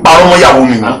méjèèjì ń parọ́ mọ́ ìyàwó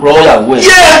mi. àpòrọ̀ ìyàwó ẹ̀.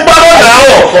 yé ń parọ́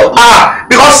náà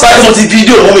because mo ti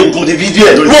fídíò mo ti fídíò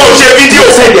ẹ̀ lórí. mo ṣe fídíò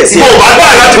mo bá gbà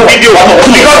láti fídíò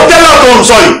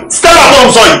because Stella tó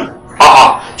ń sọ yìí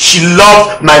she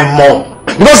loved my mom.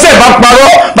 because ẹ bá parọ́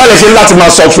báyìí ṣe láti máa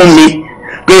sọ fún mi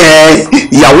pé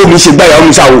ìyàwó mi ṣe gbá ìyàwó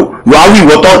mi ṣàwò wàá wí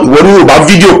ìwọ tán ìwọ ní yorùbá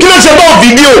fídíò kí ló ṣe bọ́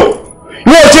fídíò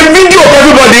ìwọ ò ṣe fídíò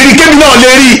everybody rí kébì náà lè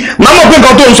rí màá mọ̀ pé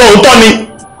nǹkan tó ń sọ òótọ́ ni.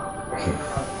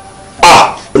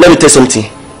 let me tell you something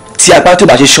tí apá tó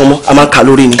bá ṣe ṣọmọ a máa ń ka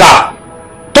lórí ni. ká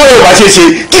tọ́yọ̀ bá ṣe ṣe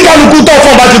kí kálukú tó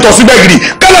fún ọba ti tọ̀ síbẹ̀ gidi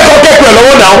kálẹ̀kọ́ kẹ́kọ̀ọ́ ẹ̀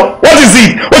lọ́wọ́ náà what is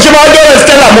it ó ṣe máa jọ́ ẹ̀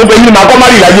Stella mo bẹ̀ yín màá kọ́ má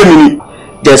rí ìlàyé mi ni.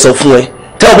 jẹ́ sọ fún ẹ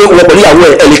tẹ́wọ́ pé wọ́n pẹ̀lú ìyàwó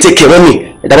ẹ̀ lè take care of me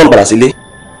ẹ̀dá bọ́n padà sílé.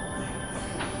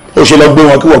 ó ṣe lọ gbé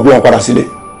wọn kí wọ́n gbé wọn padà sílé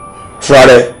fúnra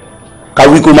rẹ̀ ká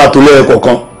wí kó má tó lẹ́yìn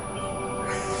kọ̀ọ̀kan.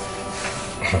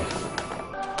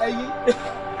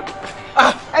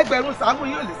 ẹgbẹ̀rún sàmú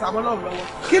yóò lè sàmọ́ lọ́rùn lọ́wọ́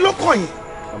kí ló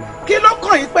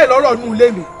kàn yín pẹ̀lú ọ̀rọ̀ inú ilé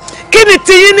mi kí ni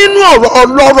tiyín nínú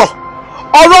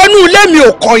ọ̀rọ̀ inú ilé mi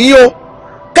ò kàn yín o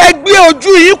kẹ gbé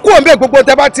ojú yín kú òǹbẹ gbogbo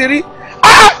tẹ bá ti rí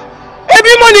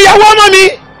ebi mo ni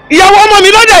ìyàwó ọmọ mi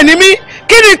lọ́dẹ̀ ní mí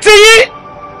kí ni tiyín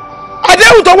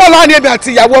àdéhùn tó wọ̀ láàrin èmi àti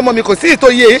ìyàwó ọmọ mi kò sí ìtò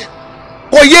yé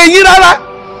kò yé yín rárá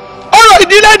ọ̀rọ̀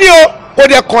ìdílé ni o kò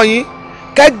dẹ̀ kàn yín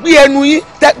kẹ gbé ẹnu yín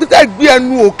tẹ gbé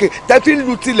ẹnu òkè tẹ fi ń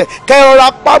lu tilẹ̀ kẹ rọra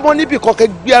pamọ́ níbì kan kẹ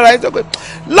gbé ara yín sọ pé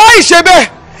láì ṣe bẹ́ẹ̀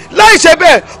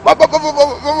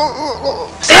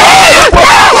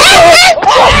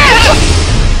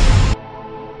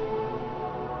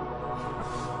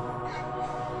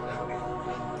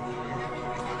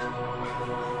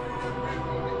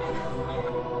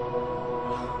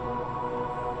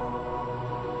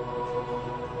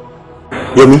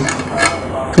Yẹmi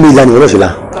kí ló ìlànà ìwọ́n ṣẹlá.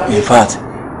 In fact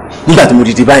nígbà tí mo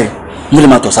dìde báyìí mo lè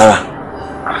máa tọ̀ sára.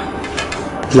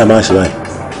 Kí la máa ṣe báyìí?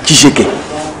 Ṣíṣe kẹ̀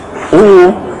ó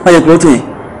báyẹ pé ọtún yẹn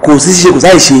kò sí ṣíṣe kò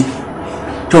sáì ṣe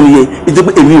tí wọ́n yẹ ètò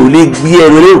pé èmi ò lè gbé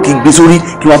ẹrù ẹlẹ́rù kí n gbé sórí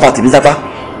kí wọ́n bá tèmi sápá.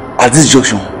 At this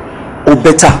junction ó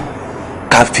bẹ́tà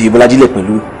ká fi Bọ́lájílẹ̀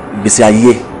pẹ̀lú ìgbésí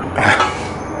ayé ẹ̀.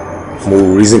 Mo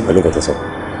reason pẹ̀lú nǹkan tó sọ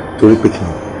torí pé kí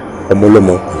ọmọ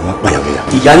ọlọ́mọ àwọn apàyàwó yà.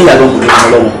 Ìyá níyà ló ń kó lé ọmọ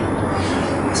ọlọ́mọ.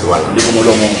 Ti wà lé ọmọ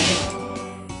ọlọ́mọ.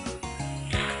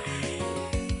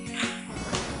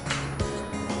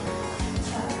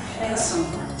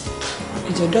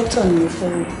 Ìjọ dókítà ni mo fẹ́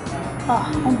rí.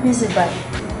 I'm busy báyìí.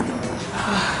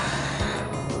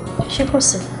 Ṣé kò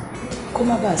sí? Kó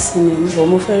má bàa sí mi níbọ̀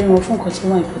mo fẹ́ rí wọn fún nǹkan tó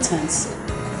wà important.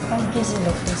 I'm busy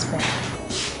l'office báyìí.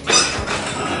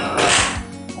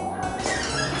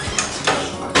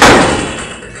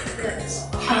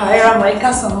 Ẹ̀rọ àmọ́ ẹ̀ka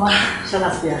sàn máa.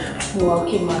 Ṣàlàfíà. Mo wà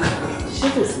òkè máa. Ṣé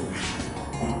kò sí?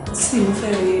 Sí, mo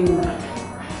fẹ́ rí mi.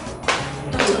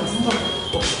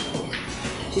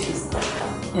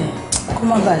 Kó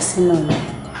má bàa sí náà ni.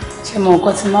 Ṣé mo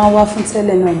nǹkan tí máa ń wá fún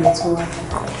tẹ́lẹ̀ náà ló tún wá fún?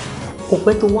 Kò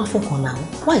pẹ́ tó wá fún kan náà.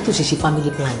 Why tó ṣe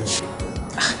family planning?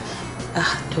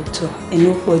 Doctor, èmi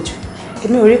ò pọ̀ jù.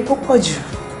 Èmi ò rí púpọ̀ jù.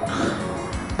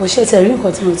 Bó ṣe tẹ̀ rí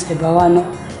nǹkan tí mo tẹ̀ bá wá náà.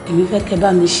 Èmi fẹ́ kẹ́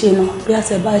bá mi ṣe náà. Bí a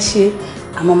tẹ bá ṣe,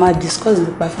 a máa discuss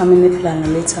nípa family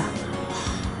planning later.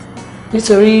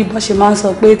 Nítorí bó ṣe máa ń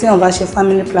sọ pé tí wọ́n bá ṣe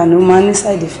family planning ó máa ní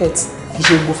side effects. Kì í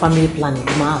ṣe gbogbo family planning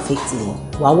ló máa affect ẹ̀.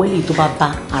 Wàá wẹ́lẹ̀ tó bá bá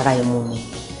ara ẹ̀ mu ni.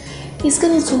 It's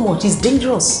getting too much. It's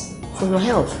dangerous for your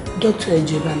health. Doctor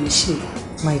ẹjọ́ bá mi ṣe.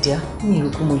 My dear, mi ò rò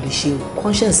pé mo lè ṣe o.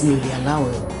 Conscience mi ò lè allow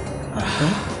ẹ̀.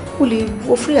 O lè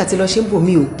wọ free àti lọ ṣe ń bò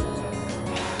mí o.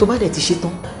 Tó bá dẹ̀ ti ṣe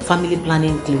tán, family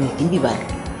planning clinic ń bì báyìí.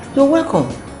 You're welcome.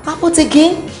 Apot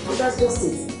again? Oh, that's just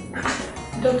it.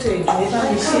 Doctor ẹjọ́ bá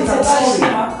mi ṣe.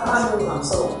 I'm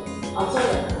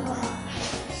sorry.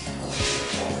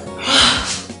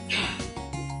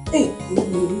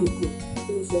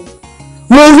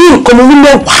 Mo rí nǹkan mo rí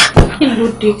mẹ́wàá.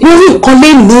 Mo rí nǹkan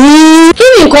lénìí. Kí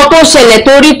ni nǹkan tó ṣẹlẹ̀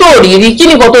tó rí tó rí rí? Kí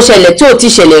ni nǹkan tó ṣẹlẹ̀ tí ò ti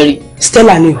ṣẹlẹ̀ rí?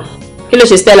 Stella ni o. Kí ló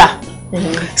ṣe Stella?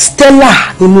 Stella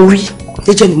ni mo rí.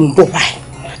 Jẹ́jẹ́ ni mo ń bọ̀ báyìí.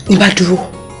 Ní bá dúró,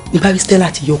 ní bá rí Stella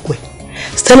àti ìyọkọ ẹ̀.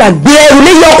 Stella gbé ẹrù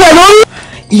lé ìyọkọ ẹ̀ lórí.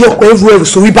 Ìyọkọ ẹ̀ ru ẹrù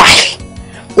sórí báyìí.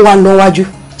 Ó wá ń lọ wájú.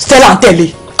 Stella ń tẹ̀lé.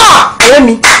 Ọ̀rẹ́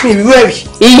mi ìrú ẹ̀rì.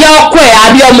 Ìyá ọkọ ẹ̀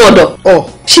àbí ọmọ ọ̀dọ̀?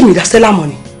 Ṣé mi dá Stella mọ̀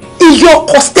ni?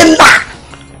 Ìyọkọ Stella.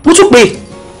 Mo tún pè é.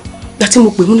 Ìgbà tí mo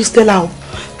pè mú ní Stella o.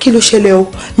 Kí ló ṣẹlẹ̀ o?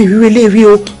 Mi rí ilé rí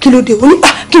o. Kí ló dé? O ní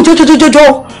kí n jọjọjọjọ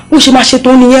o. Bó ṣe máa ṣe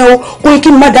tó nìyẹn o. Kó yẹ kí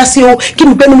n má dá sí o. Kí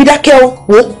n gbẹ́nu mi dákẹ́ o.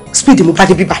 Wo speed mo bá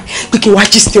dé bíbá pé kí n wá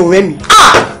jí sí ọ̀rẹ́ mi.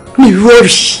 Mi rí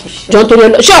ẹ̀rì. Jọ torí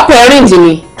ọlọ ṣé ọkọ ẹ̀ rìn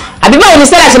ni? Àbí báwo ni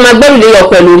Stella ṣe máa gbẹ́rù lé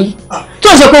ọkọ ẹ̀ lórí? Tí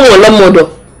ò ṣe pé wọn lọ́mọ ọ̀dọ̀.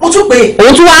 Mo tún pè é.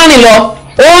 Òun tún wá rìn lọ.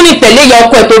 Ó rìn tẹ̀lé ìyá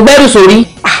ọkọ ẹ̀ tó gbẹ́rù sórí.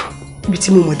 Ibi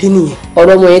tí mo mọ̀ dé nìyẹn.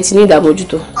 Ọ̀rọ̀ ọmọ yẹn ti ní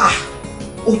ìdàmójútó.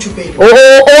 Ojú bẹ́ẹ̀ lọ.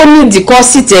 Ó ní ìdíkọ́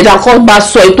sí tẹ̀dá kan bá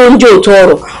sọ èyí tó ń jẹ́ òótọ́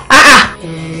ọ̀rọ̀.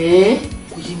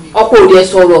 Ọkọ ò dẹ̀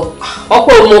sọ̀rọ̀.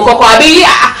 Ọkọ ò mọ̀ kọ́kọ́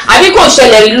àbí kò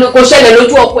ṣẹlẹ̀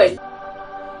lójú ọkọ ẹ̀.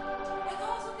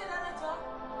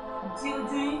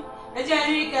 Ẹ jẹ́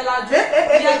rí kẹlájú.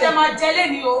 Ìyá jẹ́ máa jẹ lé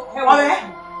ní o. Ọ̀rẹ́,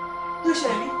 kí ló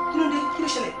ṣẹlẹ̀? Kí ló dé? Kí ló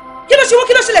ṣẹlẹ̀? Kí ló ṣe wọ́n?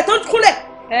 Kí ló ṣẹlẹ̀ tó ń kúnlẹ̀?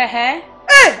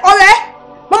 Ọ̀rẹ́,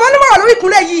 màmá ló wà lórí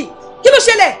ìkúnlẹ̀ yìí. Kí ló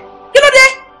ṣẹlẹ̀? Kí ló dé?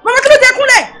 Màmá kí ló dé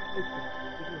kúnlẹ̀?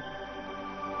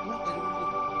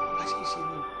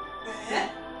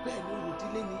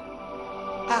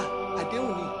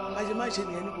 Àdéhùn ni a ṣe máa ń ṣe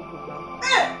nìyẹn ní gbogbo ìgbà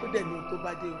ó dẹ̀ ní tó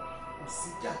bá dé o kò sí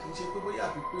kí àkínṣe pé bóyá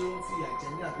àbí pé ó ń fìyà jẹ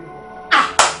ní àbí wọn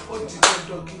ó di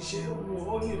dandan kí n ṣe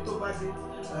ó ní tó bá dé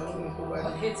ó ní tó bá dé.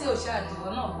 Ọ̀gẹ̀ tí ò ṣe àdìwọ́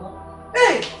náà gbọ́.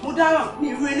 mo dáràn ní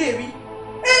irú eléèrí.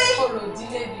 ọ̀rọ̀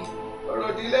ìdílé ni. ọ̀rọ̀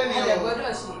ìdílé ni ẹ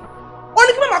gbọ́dọ̀ ṣe. ó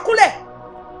ní kí màmá kúnlẹ̀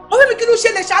ọ̀rẹ́ mi kí ló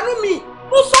ṣẹlẹ̀ ṣàánú mi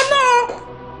mo sọ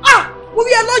náà mo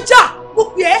rí ẹ lọ́jà mo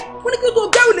pè é mo ní kí n tó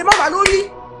gbẹ́rù lè má wà lórí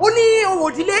ó ní owó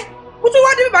ìdílé mo tún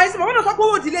wá débi báyìí sí màmá náà sọ pé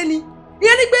owó ìdílé ni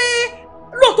ìyẹn ní pé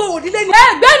lóòótọ́ owó ìdílé ni.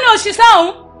 gbẹ́nu òṣìṣẹ́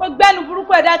ọ̀hún ó gbẹ́nu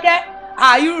burúkú ẹ̀ dákẹ́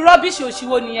irú rọ́bìṣì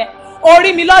òṣìwò nìyẹn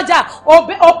orí mi lọ́jà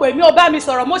ó pè mí ó bá mi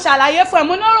sọ̀rọ̀ mo ṣàlàyé fún ẹ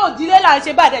mo ní ọ̀rọ̀ ìdílé là ń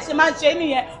ṣe bàdẹ̀ ṣe máa ń ṣe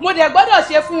nìyẹn mo dẹ̀ gbọ́dọ̀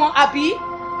ṣe fún wọn àbí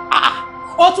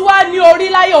ó tún wá ní orí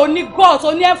láyé ó ní gọ́ọ̀t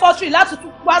ó ní ẹ́fọ́tírì láti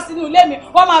tún wá sínú ilé mi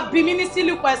wọ́n máa bí mi ní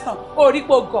sílì question orí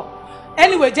pò gọ̀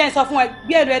anyway jẹ́ ń sọ fún ẹ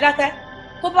gbé ẹ̀rọ ẹ dákẹ́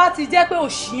tó bá ti jẹ́ pé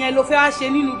òṣì yẹn ló fẹ́ wá ṣe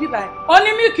nínú bíbá ẹ̀ ó ní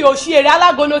mílìkì òṣì èrè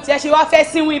alágolo tiẹ̀ ṣe wá fẹ́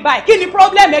sínwín báyìí kí ni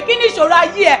problem ẹ kí ni ìṣòro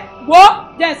ayé ẹ wo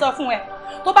jẹ́ ń sọ fún ẹ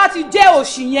tó bá ti jẹ́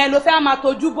òṣì yẹn ló fẹ́ máa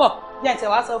tojú bọ̀ jẹ́ ń tẹ̀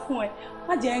wá sọ fún ẹ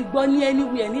má jẹ́ ń gbọ́ ní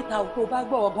anywhere níta ò tó bá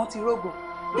gbọ́ ọ̀gán ti rógbò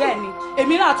bẹ́ẹ̀ ni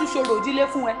èmi náà tún ṣòro òdílé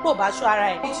fún ẹ tó bá ṣọ́ ara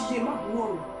ẹ̀. ó ti yé má bínú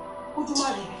ọ̀rọ̀ ojú má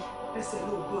rí bí ẹsẹ̀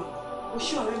lóògùn ẹ̀ ó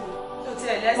ṣí ọ̀rẹ́ mi.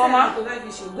 Mama, ẹ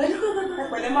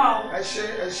pẹ̀lẹ́ máa o. ẹ ṣe.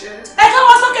 Ẹ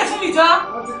káwọ́ sókè fún mi jọ.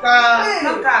 Mo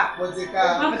ti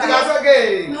ká sókè.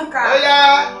 Ó yá.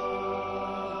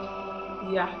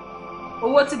 Ìyá,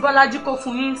 owó tí Bọ́lájí kó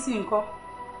fún yín sí nǹkan.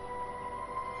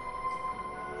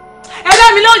 Ẹ dá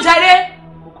mi lóhùn jàre.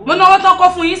 Mo náwó tán kó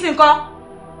fún yín sí nǹkan.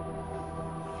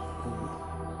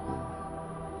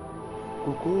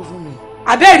 Kò kówó fún mi.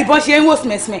 Àbẹ́ẹ̀rí bọ́n ṣe ń wò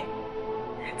sìmẹ̀sìmẹ̀.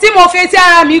 Tí mo fi etí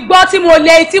ara mi gbọ́ tí mo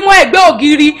lẹ etí mọ́ ẹ̀gbẹ́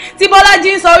ògiri tí Bọ́lájí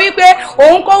ń sọ wípé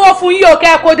òun kówó fún yín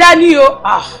òkè kó dání o.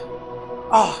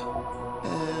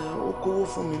 Ó kówó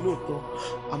fún mi lóòótọ́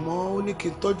àmọ́ ó ní kí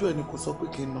n tọ́jú ẹ̀ ni kò sọ pé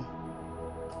kí n ná.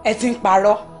 Ẹ ti ń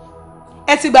parọ́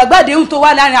ẹ ti gbàgbé àdéhùn tó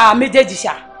wà láàrin àwọn méjèèjì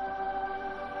ṣá.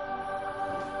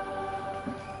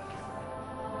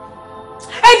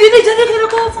 Ẹ dìde jẹ́ kí ló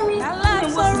kówó fún mi.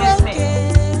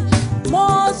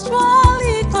 Most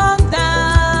surely come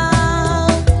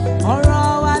down. Ọ̀rọ̀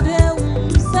àdéhùn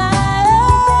sẹ́.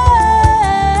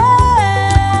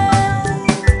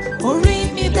 Orí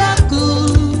mi dákú,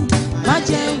 má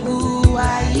jẹ́ hùwà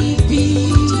ibi.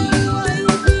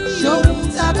 Ṣòun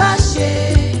tá a bá ṣe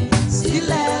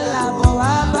sílẹ̀ làbọ̀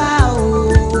wá bá o.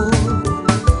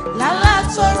 Lálá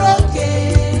tó rókè,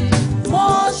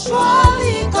 most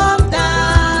surely come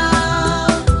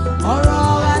down. Ọ̀rọ̀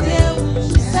àdéhùn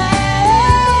sẹ́.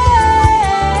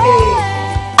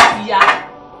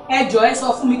 Ẹ jọ̀ọ́ ẹ sọ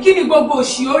fún mi kí ni gbogbo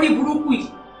òṣì orí burúkú yìí.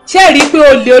 Ṣé ẹ rí i pé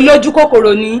olè olójú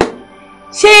kòkòrò ni?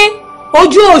 Ṣé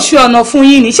ojú òṣù ọ̀nà fún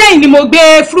yín ni? Ṣẹ́yìn ni mo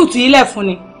gbé fúrùtù yìí lẹ̀ fún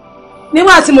ni?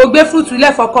 Nígbà tí mo gbé fúrùtù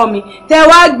lẹ̀ fọ́kọ mi tẹ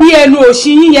wá gbé ẹnu òṣì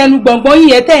yín ẹnu gbọ̀ngbọ̀n yín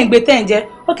yẹn tẹ̀ ń gbé tẹ̀ ń jẹ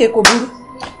ókè kò burú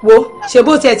wo ṣe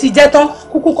bó tiẹ̀ ti jẹ́ tán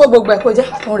kúkú kó gbogbo ẹ̀ kó jẹ́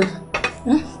òun rè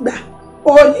gbà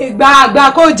olè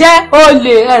gbà kó jẹ́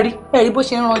olè ẹ̀rí bó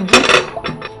ṣe ń ranjú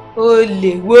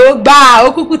olè wo gbà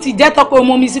ó kúkú ti jẹ́ tọ́pọ̀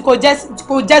ọmọ mi sí kò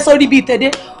jẹ́ sórí bíi tèdè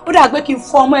ó dà pé kí n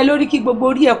fọ ọmọ ẹ lórí kí gbogbo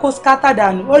orí ẹ kó skátà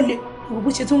dànù ó lè bó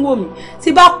ṣe tún wò mí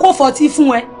tí bá kó fọtí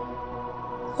fún ẹ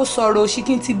ó sọ̀rọ̀ òṣì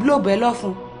kí n ti bílòbù ẹ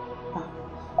lọ́fun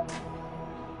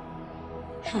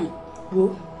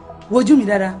wojú mi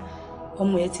dáadáa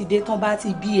ọmọ ẹ ti dé tán bá ti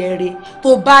bí ẹ re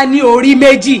tó bá ní orí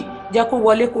méjì jẹ́ kó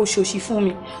wọlé kó ṣòṣì fún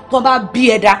mi tó bá bí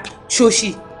ẹ dá ṣòṣì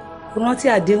rántí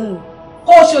àdéhùn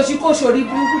kó ṣòṣì kó ṣòrí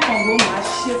burúkú kan ló máa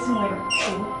ṣe fún ẹ.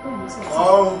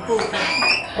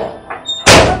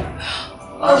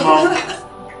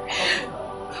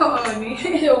 Honey,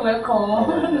 you're welcome.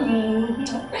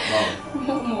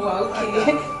 Mo wà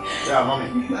okay. Yeah, mommy.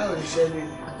 Báwo ni ṣe ní?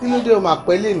 Kí ló dé o máa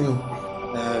pẹ́ lé ní o?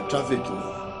 Traffic ni.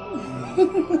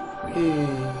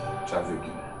 Traffic.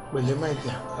 Pẹ̀lẹ́ máa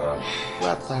jà.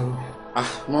 Wá taro.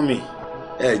 Mọ́mí,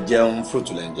 ẹ jẹun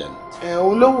fúrúùtù lẹ́ ń jẹun.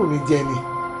 Olówó mi jẹ ni.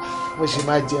 Mo sì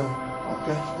máa jẹun.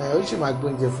 Ó sì máa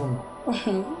gbóúnjẹ fún mi.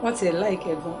 Wọ́n ti ẹ̀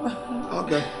láìkẹ́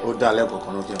gan. Ó dá alẹ́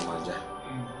kọ̀ọ̀kan ló kí ẹ máa jẹ.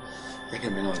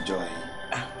 Gẹ́gẹ́ mi náà jọ ẹ̀yìn.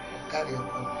 Kárí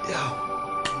ọkọ.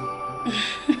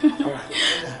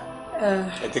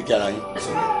 Ẹ tẹ́ kí ara yín.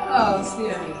 Sí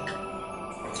ẹ̀.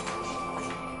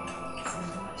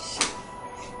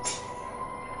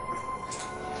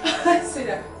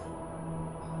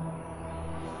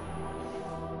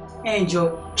 Ẹ̀jọ̀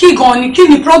kí gan ni kí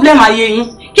ni problem ayé yín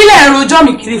kí lẹ ń rojọ́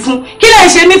mi kiri fún kí lẹ ń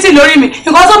ṣe mítì lórí mi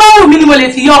nǹkan tó bá wù mí ni mo lè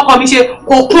fi yọ ọkọ mi ṣe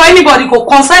kò kún anybody kò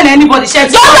concern anybody ṣe.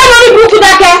 dọ́kítà lórí burúkú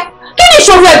dákẹ́ kí ni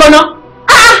ìṣòro ẹ̀ gan-an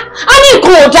a ní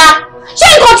nǹkan ò dáa ṣé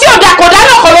nǹkan tí ò dáa kò dáa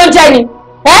náà kọ́ ló ń jẹ ni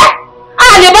a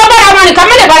lè bọ́ bára wa nìkan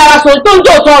mẹ́lẹ̀ bára wa sọ̀rọ̀ tó ń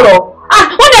jò tó ọ̀rọ̀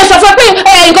wọ́n dẹ̀ sọ fún pé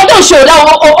nǹkan tó ń ṣe ò dáa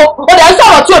ò dẹ̀ ń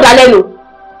sọ̀rọ̀ tí ò dáa lẹ́nu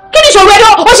kí ni ìṣòro ẹ̀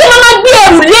náà ó ṣe máa gbé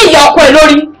ẹrù lé ìyá ọkọ ẹ̀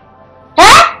lórí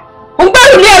ń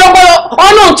gbẹ́rù lé ẹ̀rọ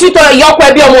ọ̀nà títọ̀ ìyá ọkọ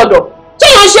ẹ̀ bí ọmọ ọ̀dọ̀ tí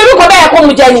èèyàn ṣe irú kan bẹ́ẹ̀ kó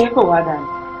mu jẹ ni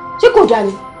ṣé kò dá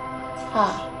ni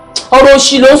ọ̀rọ̀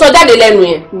òṣì ló ń sọ jáde lẹ́nu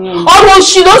yẹn ọ̀rọ̀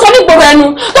òṣì ló ń sọ nígboro ẹnu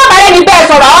tó bá yẹn ní bẹ́ẹ̀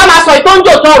sọ̀rọ̀ àwọn máa sọ ìtọ́ ń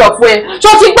jò tó ọ̀rọ̀ fún ẹ ṣó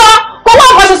ti gbọ́ kó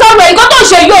wọ́n kọ́ sí sọ́rọ̀ ẹ̀ nǹkan tó ń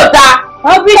ṣe yóò dáa.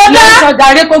 ọ́fíìsì ló ń sọ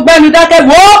jàre kó gbẹ́nu dákẹ́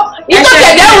wò ó. ìtọ́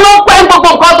jẹ̀jẹ̀ ń ló pẹ́ gbogbo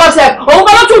nǹkan tó ṣe òun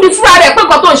kan ló tún di fúnra rẹ̀ pé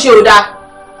nǹkan tó ń ṣe ò dáa.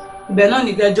 ibẹ̀ náà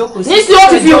nìkan jókòó sí.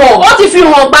 nísìnyí ó ti fi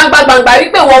hàn gbangba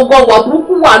wípé wọ́n gbọ́wọ́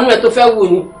burúkú wà nínú ẹ̀ tó fẹ́ wù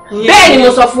ni. bẹ́ẹ̀ ni mo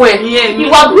sọ fún ẹ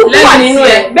ìwà burúkú wà nínú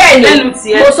ẹ bẹ́ẹ̀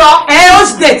ni mo sọ. ó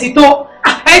sì tẹ̀ ti tó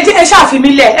ẹ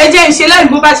ṣàfimilẹ̀ ẹ jẹ́ ìṣe láì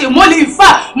bó bá ṣe mo lè fà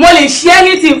mo lè ṣe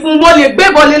anything fún mo lè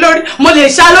gbébọn lé lórí mo lè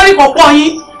ṣá lórí kọ̀ọ̀kan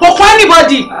yín kọ̀ọ̀kan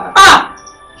anybody.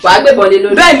 wàá gbébọn lé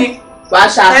lórí. bẹ́ẹ̀ ni wàá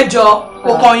ṣá. ẹ jọ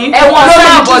kọ̀ọ̀kan yín. ẹ̀wọ̀n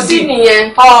sáà jù sí nìyẹn.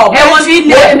 ẹ̀wọ̀n fi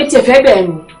lẹ̀. èmi tiẹ̀ fẹ́ bẹ̀rẹ̀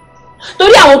nù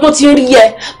torí àwọn tó ti ń rí ẹ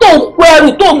tó ń kó ẹrù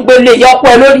tó ń gbélé ìyá ọkọ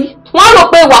ẹ lórí wọ́n rò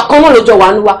pé ìwà kan náà ló jọ wà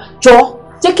nù wa jọ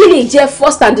jẹ́ kí lè jẹ́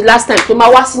first and the last time tó máa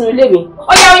wá sínú ilé mi.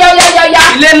 ó yá.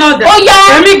 ilé náà dẹ̀. ó yá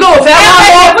èmi kò fẹ́ wá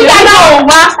wọ́ èmi kò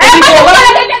wá èmi kò wá.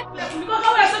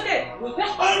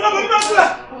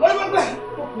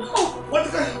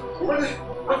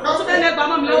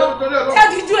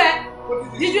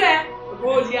 díjú ẹ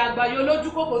olè àgbáyé olójú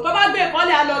kòkò tó bá gbé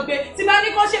ìkọ́lẹ̀ àlọ́gbé tí bá ní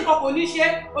kó ṣe nǹkan kò ní ṣe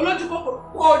olójú kòkò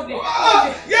olè.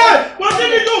 wọ́n ti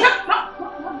ní jù.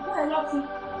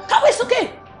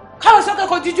 káwé sókè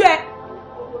kò díjú ẹ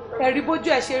ẹ̀rí bójú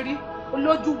ẹ ṣe rí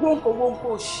olójú wọ́nkò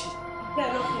òṣì bẹ́ẹ̀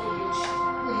lọ́kùn olè òṣì.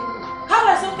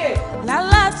 káwé sókè.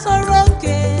 lálá tó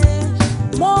rókè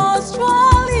most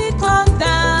surely come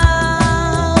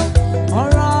down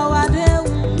ọ̀rọ̀ wa dé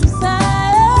wù sẹ́.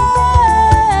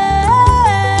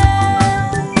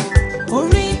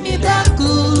 orí mi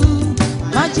dákú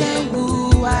má jẹ́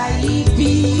hùwà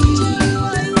ibi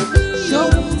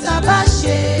ṣòun tá a bá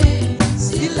ṣe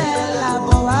sílẹ̀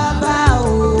làbọ̀ wá bá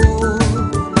o.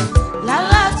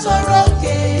 lálá tó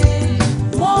rókè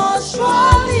most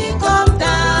surely come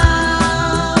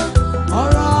down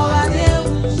ọ̀rọ̀ wa dé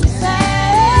wù sẹ́.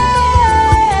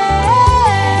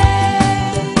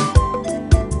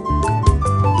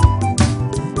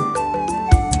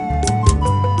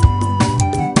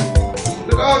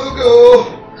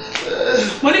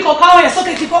 mo ní kò káwọ́ yẹn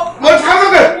sókè kíkọ́. mo ti ká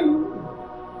sókè.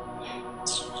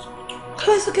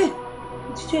 káwọ́ sókè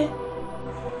jíjẹ́.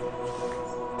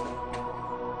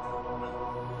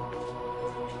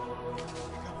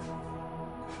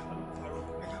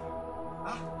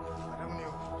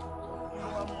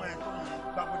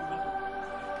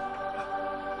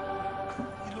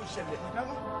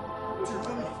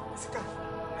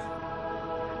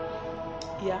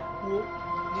 ìyá wo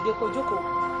dìde kó jókòó.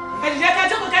 ẹ dìde ká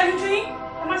jókòó ká lójú yín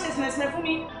ẹ má ṣe sinẹsinẹ fún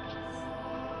mi.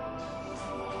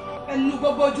 ẹnu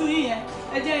gbogbo ojú yín yẹn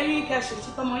ẹ jẹ́ rí kẹsì tí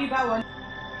tọmọ yín bá wọlé.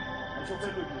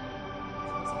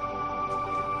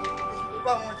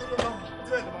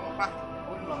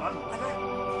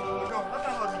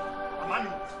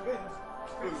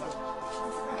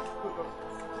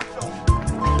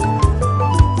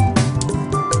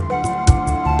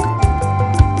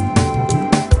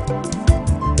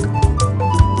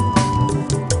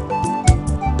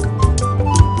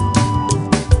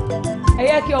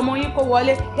 kí ọmọ yín kó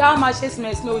wọlé kí a máa ṣe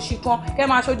sìmẹ̀sìmẹ̀ òṣì kan kẹ́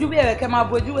máa ṣojú bẹ̀rẹ̀ kẹ́ máa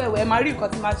bojú ẹ̀wẹ̀ ẹ máa rí nǹkan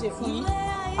tí máa ṣe fún yín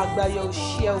àgbàyọ̀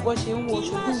òṣì ẹ̀ bó ṣe ń wo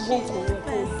ṣojú gbòǹkò rẹ̀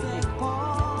kó o fi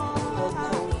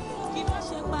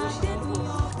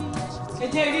ẹ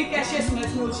jẹ́ rí kẹ́ ṣe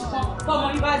sìmẹ̀sìmẹ̀ òṣì kan tọmọ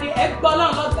yín bá dé ẹ gbọ́ náà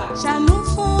lọ́gàá. ṣàánú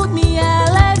fún mi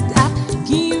ẹlẹ́dàá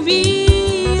kí n rí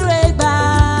ire gbà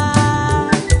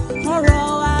ọ̀rọ̀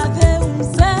àdéhùn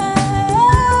sẹ́.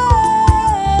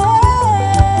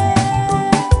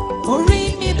 orí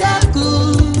mi dákú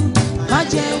má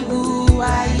jẹ́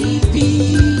hùwà ibi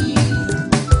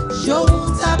ṣòun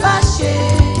tá a bá ṣe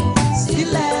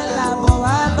sílẹ̀ làbọ̀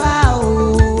wá bá o.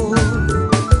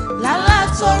 lálá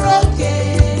tó rókè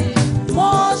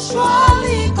most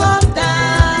surely come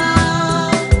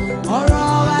down ọ̀rọ̀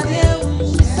àdéhùn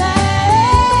sẹ́.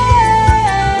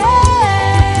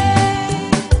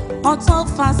 ọ̀tọ̀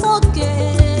fà sókè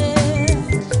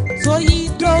tó yí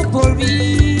dóborí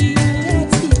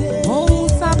ohun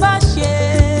tá a bá ṣe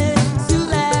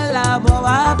sílẹ̀ làbọ̀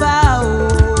wá bá o.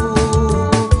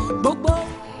 gbogbo.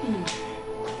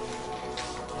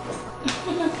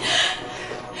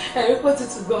 ẹ̀rí pọ̀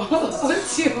tutù gan-an ó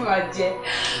tí ì máa jẹ.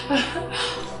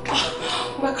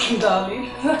 welcome darling.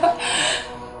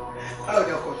 báwo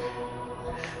ni ọkọ mi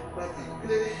láti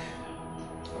ìpínlẹ̀.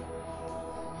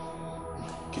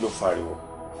 kí ló fariwo.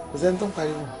 kò sẹ́ni tó ń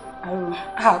pariwo.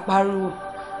 pariwo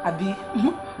àbí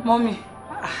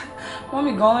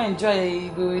mọ́mì gan-an enjoy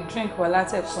ìgò drink wà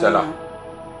látẹ̀kọ́. Stella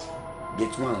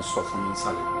gateman sọ fún mi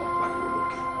sálẹ̀ kan pariwo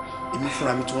lókè èmi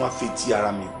fúnra mi tí wọ́n á fẹ́ tí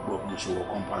ara mi gbọ́ mo ṣe wọ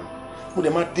compound mo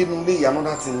dẹ̀ máa dénú ilé ìyá náà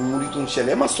láti mú rí tó ń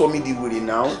ṣẹlẹ̀ ẹ má sọ mí di wèrè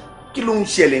náà. kí ló ń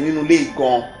ṣẹlẹ̀ nínú ilé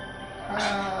gan.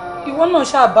 ìwọ náà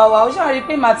ṣàbá wa ó ṣàrí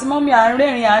pé màtí mọ́mí à ń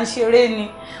rẹ́rìn à ń ṣeré ni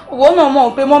ìwọ náà mọ̀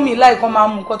pé mọ́mí láìkan máa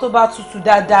mú nǹkan tó bá tutù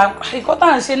dáadáa nǹkan tá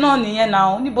à ń ṣe náà nìyẹn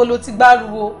náà níbo ló ti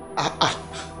gbárùwò.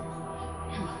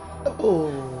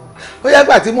 ó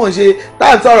yàgbà tí mò ń ṣe tá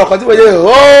à ń sọ̀rọ̀ kan tí mo ṣe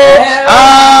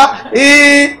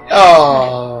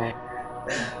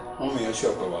wọ́n mi yàn ṣe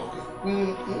ọ̀pọ̀ wa òkè.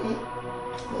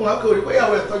 mo wá kí orí pé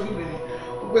ìyàwó ẹ̀ tọ́jú mi ni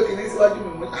ó gbé kìíní síwájú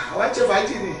mi mo àwọn ṣe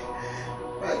fàájì ni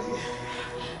fàájì.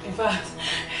 In fact,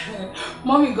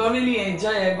 mommy gan really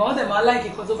enjoy it. Gan dem ma like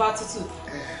nǹkan tó bá tutù.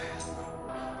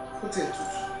 Ó ti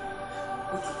tutù.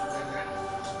 Ó tutù dáadáa.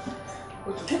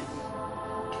 Ó tutù.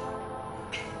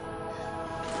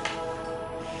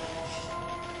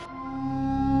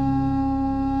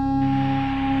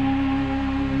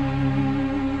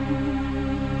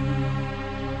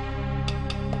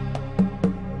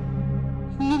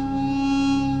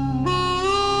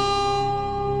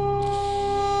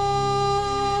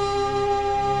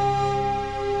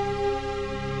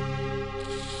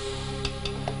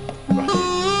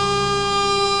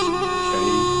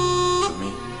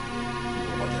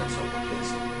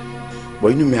 bọ̀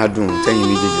inú mi á dùn tẹ́yìn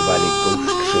méjèèjì bá lè go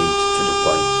straight to the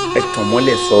point. ẹ tàn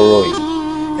mọ́lẹ̀ sọ̀rọ̀ yìí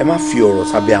ẹ má fi ọ̀rọ̀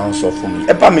sábẹ́ ahọ́n sọ fún mi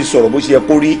ẹ bá mi sọ̀rọ̀ bó ṣe yẹ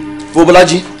kó rí.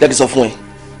 Bọ́lájí jẹ́ kí n sọ fún ẹ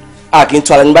Akin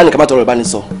tó ara ní bá ní ká má tọrọ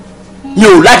ìbánisọ mi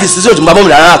ò láti situation tó ń bá mọ́mí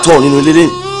rárá àtọ̀ nínú ilé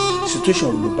lẹ́yìn. situation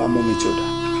ló bá mọ́mí tí ò dáa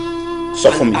sọ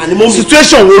fún mi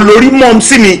situation wo lórí mọ́m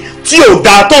sí mi tí ò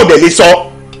dáa tó ò dẹ̀ lè sọ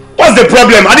what's the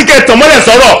problem adíkẹ́ tàn mọ́lẹ̀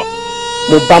sọ̀rọ̀.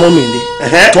 mo bá mọ́mí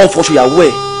ilé tó ń fọṣọ ìyàwó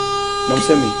ẹ̀.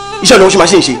 mọ́mísẹ́mi iṣẹ́ ìlú ọ̀ṣun máa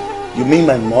ṣe ń ṣe. you mean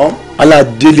my mom.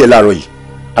 aládélé láàárọ̀ yìí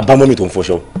abámọ́mí tó ń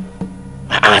fọṣọ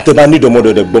àtẹ̀bá nídìí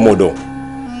ọmọdé gbọ́mọdọ̀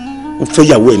ó fẹ́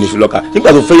yàwó ẹ̀ ní ṣùlọ́ka nígbà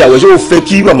tó fẹ́ yàwó ẹ̀ ṣé ó fẹ́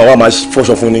kí màmá wa máa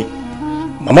fọṣọ fún ni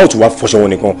màmá ò tún wá fọṣọ wọn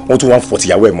nìkan wọ́n tún wá fọ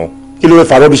tìyàwó ẹ̀ mọ́ kí ló fẹ́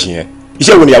fa rọ́bìṣì yẹn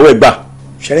iṣẹ́ wo ni ìyàwó ẹ̀ gbà.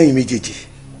 ṣẹlẹ́yìn méjèèjì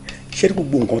ṣé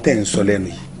gbogbo nǹkan tẹ́ ń sọ lẹ́nu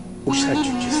yìí ó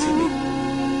ṣàjòjì sí mi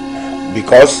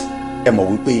because ẹ mọ̀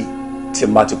wípé tí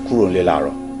n bá ti kúrò nílé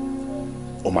láàárọ̀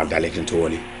ó máa dalẹ̀ kí n tó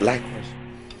wọlé.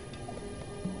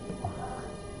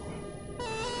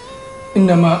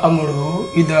 إنما أمره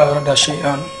إذا أراد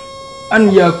شيئا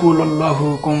أن يقول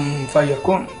الله كن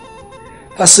فيكون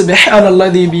فسبحان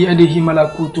الذي بيده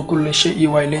ملكوت كل شيء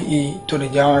وإليه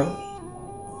ترجعون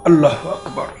الله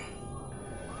أكبر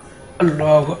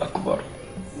الله أكبر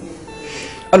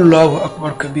الله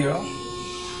أكبر كبيرا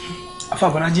afa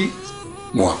Bọ́lájí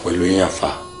mo wà pẹ̀lú yín afa.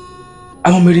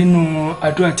 àwọn mẹ́rin nù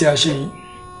àdúrà tí a ṣe yìí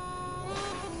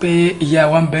pé ìyá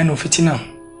wa ń bẹ́nu fìtínà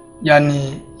yàní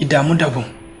ìdààmú dàbọ̀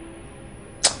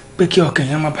pé kí ọkàn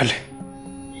yẹn má balẹ̀.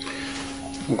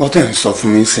 nǹkan tẹ́ ń sọ fún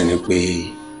mi sì ni pé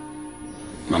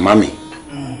màmá mi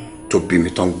tó bí mi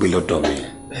tó ń gbé lọ́dọ̀ mi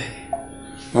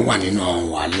wọ́n wà nínú àwọn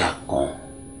wàhálà kan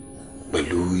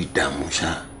pẹ̀lú ìdààmú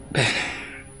ṣá.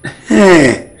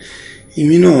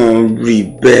 èmi náà rí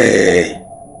bẹ́ẹ̀.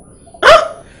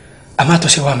 àmọ́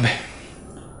àtúnṣe wà ń bẹ̀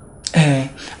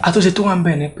àtúnṣe tó wà ń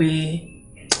bẹ̀ ni pé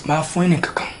máa fún ẹnì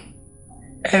kankan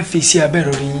ẹ fi sí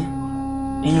abẹ́rẹ́ orí yín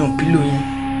ìyàn pílò yín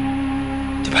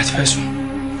tí bá ti fẹ́ sùn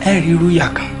ẹ rí irú ìyà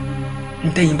kan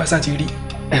nítẹ̀yìn bá sáti rí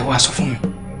ẹ wá sọ fún mi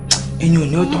ìyàn ò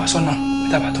ní ó tọ́ aṣọ náà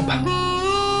nígbà tó bá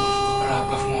ara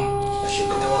àgbà fún wọn.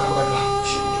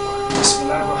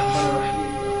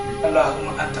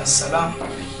 Allahumma anta salam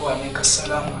wa minka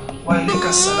salam wa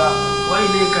ilayka salam wa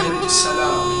ilayka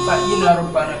salam fa inna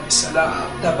rabbana bisalam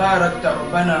tabarakta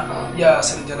rabbana ya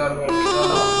sal jalal wal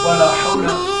ikram wa la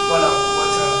hawla wa la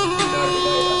quwwata illa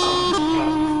billahi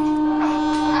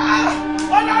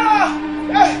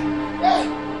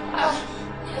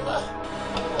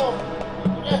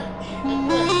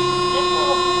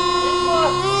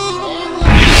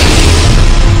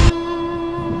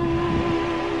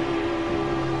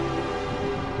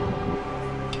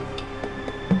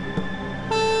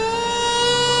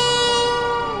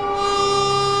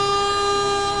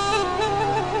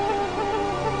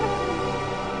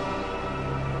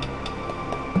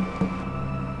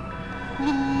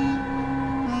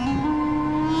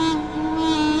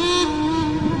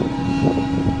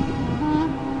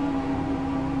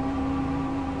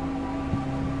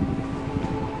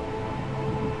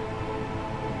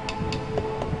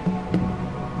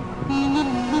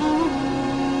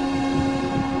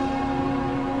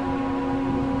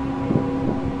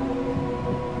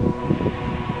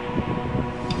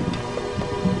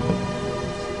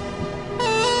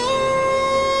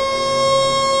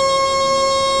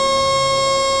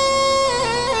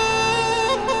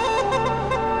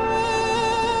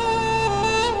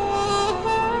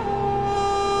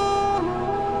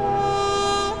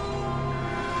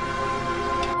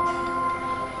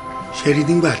ṣe rí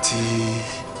nígbà tí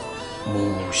mo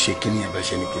ṣe kí ni ẹ̀bẹ̀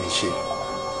ṣe ni kí n ṣe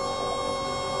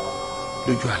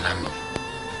lójú àlá mi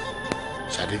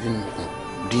ṣàdédé ni mo kàn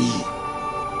rí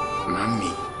màmí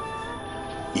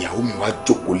ìyàwó mi wá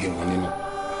jókòó lé wọn nínú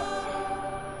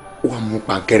ó wá mú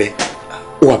pankẹ́rẹ́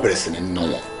ó wá bẹ̀rẹ̀ sí ní ná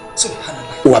wọn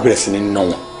ó wá bẹ̀rẹ̀ sí ní ná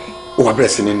wọn ó wá bẹ̀rẹ̀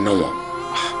sí ní ná wọn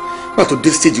nígbà tó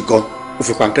dé stage kan ó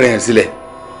fi pankẹ́rẹ́ yẹn sílẹ̀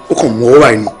ó kàn mú ọwọ́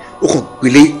àìní ó kàn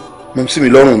gbélé mọ̀ sí mi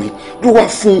lọ́rùn ni ló wá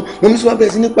fún un mọ̀ sí wa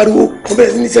bẹ̀rẹ̀ sí ní pariwo wọ́n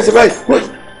bẹ̀rẹ̀ sí ní ṣẹ̀ṣẹ̀ báyìí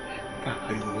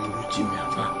pariwo wọn ló jí mi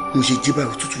àbá mo ṣe jí báyìí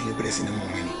òtútù yẹn bẹ̀rẹ̀ sí ní mú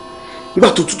mi ni nígbà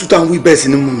tó tútù táwọn wí bẹ̀rẹ̀ sí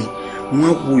ní mú mi wọ́n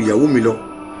á wo ìyàwó mi lọ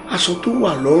aṣọ tó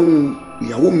wà lọ́rùn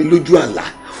ìyàwó mi lójú àlá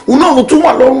òun náà ló tún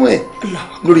wà lọ́rùn ẹ̀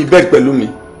lórí bẹ́ẹ̀dì pẹ̀lú mi.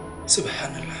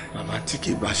 bàbá tí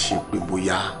kì í bá ṣe pé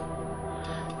bóyá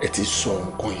ẹ ti sọ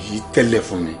nǹkan yìí tẹ́lẹ̀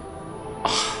fún mi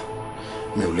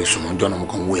mi ò lè sùn mọ́ jọ́nà mo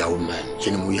kàn wo ìyàwó mi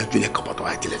ṣe ni mo yájú ilé kọ̀pọ̀tọ̀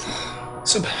wáyé tẹ́lẹ̀ fún mi.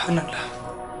 Subhanallah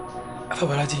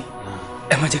afabalaji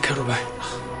ẹ má jẹ́ kẹrù báyìí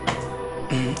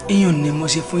iyùn ni mo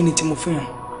ṣe fún yín ní tí mo fún yàn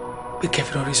pé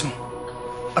kẹfì lọ rí sùn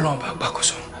Ọlọ́run bá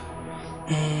gbàkóso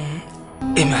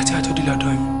èmi àti àjọdí lọ́dọ̀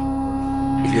yín.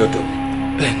 ilé ọ̀dọ̀ mi.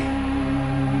 bẹ́ẹ̀ni.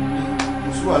 kò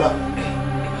sí wàhálà. èmi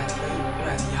àti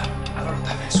ìyá alọ́rọ̀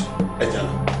tá a fẹ́ sọ. ẹ jà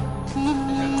lọ.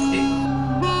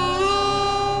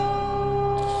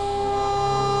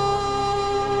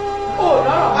 ó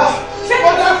lọ́rọ̀ ṣé kò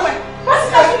lọ́rọ̀ ẹ̀ wọ́n sì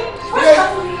kà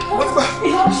fún mi wọ́n sì kà fún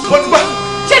mi. mo ti gbà.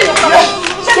 ṣé ìyọ̀ kan wọ́n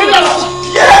ṣé ìyọ̀ kan wọ́n.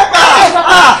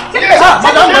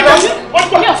 madam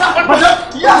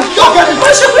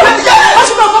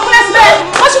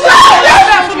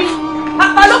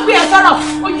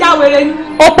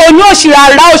ọ̀pọ̀ ní òṣì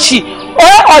rárá òṣì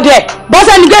ọ̀dẹ̀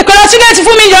bọ́sẹ̀ ní gbẹ́kọ̀ọ́ sígẹ́ẹ̀tì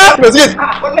fún mi yọ.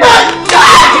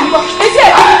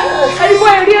 ẹni bó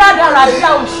rí rádaràdà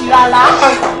òṣì rárá.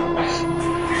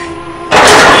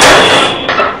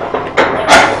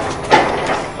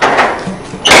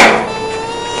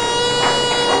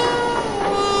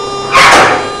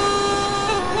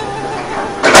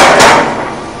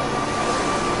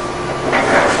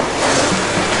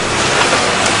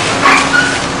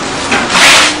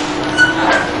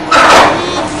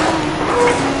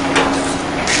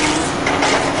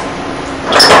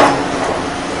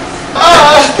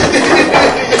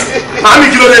 Màámi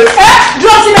kí ló dé?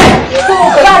 Dúró sílẹ̀ tó o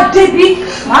bá débi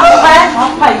máa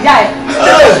pa ìyá ẹ̀.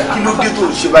 Kí ló dé tó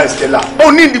ṣe báyìí Stella?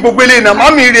 Ó ní ìdí gbogbo eléyìí náà,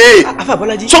 màámi rèé.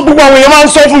 Sọ gbogbo àwọn èèyàn máa ń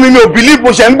sọ fún mi, mi ò bìlíìfù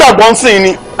ṣe ń gbàgbọ́ ń sìn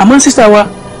ni. Àmọ́ sísá wa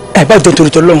ẹ bá jọ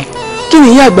torítọ́ lọ́hùn kí ni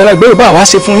ìyá àgbàlagbà yóò bá wa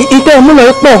ṣe fún yín ìtẹ́ ìmúlò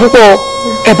pọ̀ púpọ̀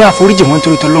ẹ bá àforíjì wọn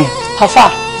torítọ́ lọ́hùn. Àfà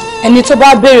ẹni tó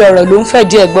bá béèrè ọ̀rọ̀ ló ń fẹ́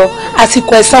di ẹ̀gbọ́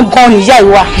àsìkò ẹ̀san gan-an níyà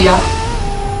ìwà.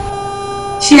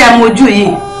 Ṣé ẹ mojú yìí?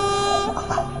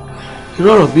 irú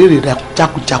ọ̀rọ̀ béèrè rẹ̀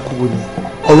jákujáku wo ni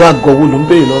ọ̀rọ̀ àgọ́ wo ló ń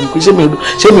béèrè lọ́wọ́ mi pé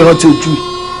ṣé mi rántí ojú yìí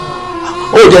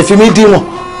ó jẹ́ fi mí díwọ̀n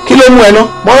kí ló mú ẹ ná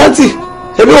mo rántí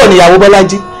ṣebí wọ̀ níyàwó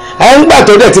Bọ́lájí ẹ̀ ń gbà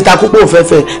tó dẹ̀ ti ta púpọ̀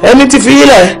fẹ́fẹ́ ẹni tí fi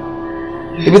yílẹ̀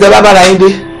ibi tẹ bá bára yín dé.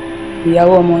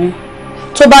 Ìyàwó ọmọ yín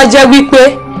tó bá jẹ́ wípé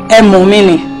ẹ mọ̀ mí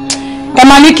ni ẹ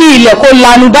máa ní kí ilẹ̀ kó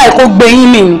lanu báyìí kó gbé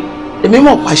yín mì ni. èmi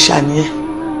mọ̀ pàṣà nìyẹn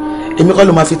èmi kọ́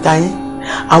ló máa fi ta yín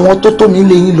àwọn tó tó mi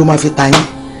lé yín ló máa fi ta yín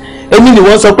èmi ni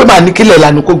wọ́n sọ pé màá ní kílẹ̀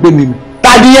lanu kó gbé mi mì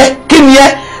ta ni yẹ kí ni yẹ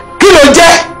kí ló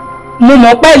jẹ́. mo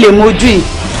mọ̀ pé lè mojú yìí.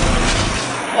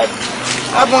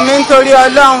 ẹ̀bùn mi nítorí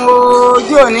Ọlọ́run o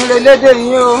ojú òní relédè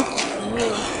yín o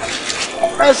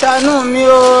ẹ ṣàánú mi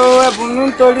o ẹ̀bùn mi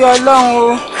nítorí Ọlọ́run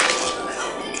o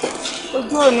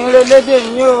ojú òní relédè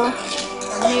yín o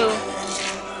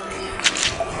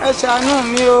ẹ ṣàánú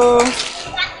mi o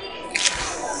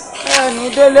ẹ ní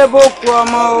délé bó ku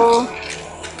ọmọ o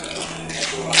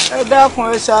ẹ dákun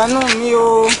ẹ ṣàánú mi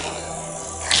o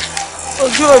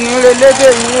ojú òní relédè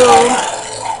yín o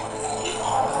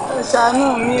ẹ ṣàánú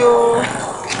mi o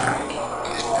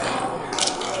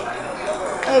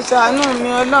ẹ ṣàánú mi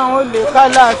Ọlọ́run ó lè ká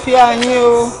láàfíà yín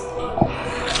o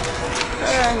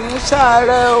ẹ ní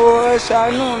ṣàárẹ̀ o ẹ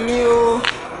ṣàánú mi o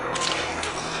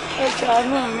ẹ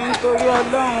ṣàánú mi nítorí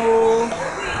Ọlọ́run o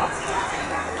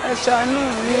ẹ ṣàánú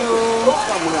mi o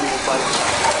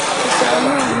ẹ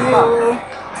ṣàánú mi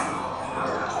o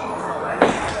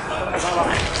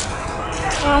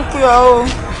wọ́n ń pè ọ́ o.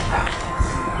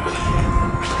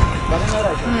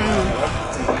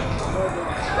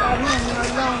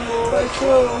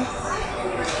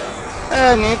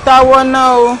 ẹ ní táwọ́ náà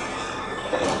o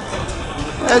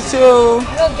ẹ ṣé o.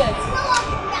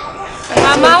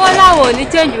 màmá wọn làwọn ò ní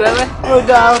change wẹ́wẹ́. ó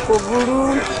dáa kò burú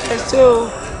ẹ ṣé o.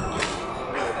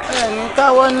 ẹ ní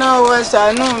táwọ́ náà o ẹ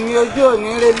ṣàánú mi ojú òní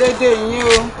relédè yín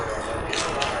o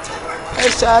ẹ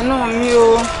ṣàánú mi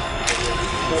o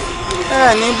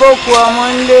ẹ ní bókù ọmọ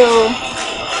ńlé o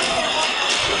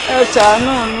ẹ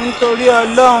ṣàánú mi nítorí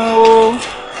Ọlọ́run o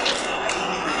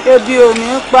ebi ò ní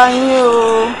pa yín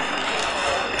o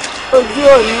ojú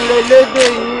ò ní relédè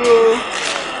yín o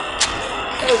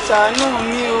ẹ ṣàánú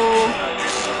mi o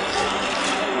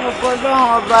mo fọlọ́run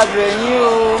ọba bẹ̀ yín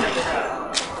o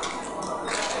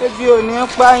ebi ò ní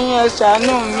pa yín ẹ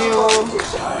ṣàánú mi o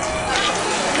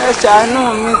ẹ ṣàánú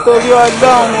mi torí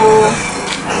Ọlọ́run o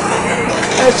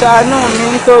ẹ ṣàánú mi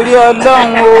nítorí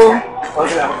Ọlọ́run o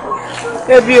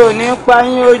ebi ò ní pa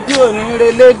yín ojú ò ní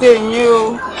relédè yín o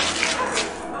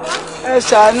ẹ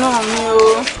ṣàánú mi o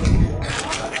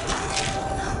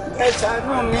ẹ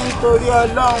ṣàánú mi nítorí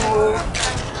Ọlọ́run o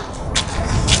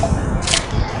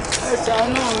ẹ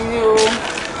ṣàánú mi o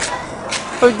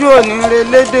ojú ò ní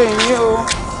relédè yín o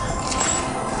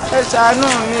ẹ ṣàánú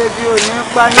mi ebi ò ní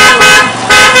pa yín o.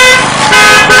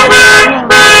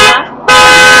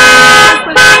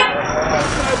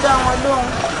 ẹ dá wọn lóhùn.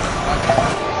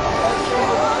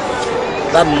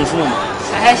 bá mi fún ọmọ.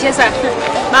 ẹ ṣe sà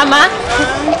màmá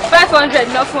 500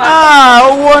 lọ fún wa.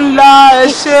 owó ńlá ẹ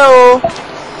ṣé o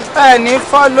ẹ ní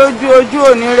fọ́ lójú ojú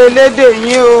ò ní relédè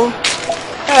yín o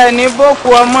ẹ ní bókù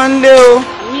ọmọ ńlé o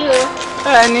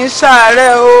ẹ ní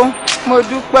ṣàárẹ̀ o mo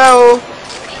dúpẹ́ o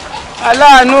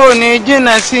aláàánú ò ní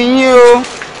jìnnà sí yín o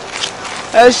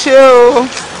ẹ ṣé o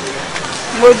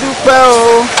mo dúpẹ́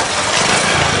o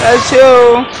ẹ ṣé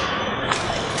o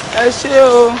ẹ ṣé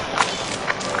o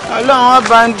Ọlọ́run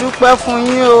ọba ń dúpẹ́ fún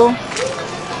yín o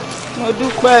mo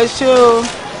dúpẹ́ ẹ ṣé o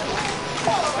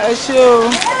ẹ ṣé o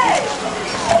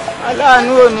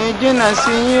aláàánú ò ní jìnnà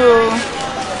sí yín o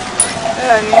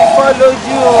ẹ ní fọ́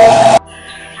lójú o.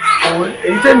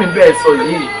 èyí tèmi bẹ́ẹ̀ sọ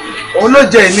yìí òun ló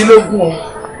jẹ èmi lógún o.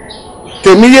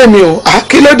 tèmi yé mi o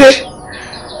kí ló dé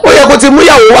ó yẹ kó ti mú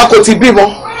ìyàwó wa kó ti bímọ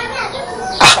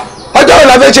ọjọ́ wo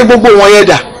la fẹ́ ṣe gbogbo wọn yẹn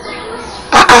dà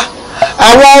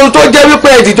àwọn ohun tó jẹ́ wípé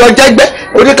ẹ̀dìjọ jẹ́gbẹ́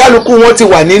oníkálukú wọn ti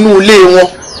wà nínú ilé wọn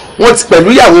wọ́n ti pẹ̀lú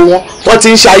ìyàwó wọn wọ́n ti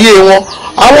ń ṣayé wọn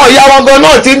àwọn ìyá wọn gan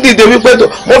náà ti ń dìde wípé tó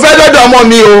mo fẹ́ dọ́dọ̀ ọmọ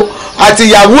mi o àti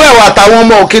ìyàwó ẹ̀wà àtàwọn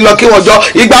ọmọ òkè lọ kí wọ́n jọ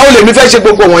ìgbà wo lèmi fẹ́ ṣe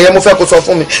gbogbo wọn yẹn mo fẹ́ kó sọ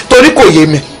fún mi torí kò yé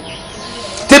mi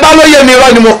tí bá ló yé mi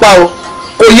irọ́ ni mo pa o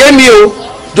kò yé mi o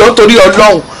jọ torí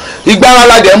Ọlọ́run ìgbára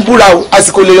aládẹ ń búra o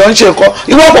àsìkò lè yọ ń ṣe nǹkan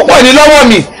ìwọ púpọ̀ ní lọ́wọ́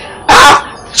mi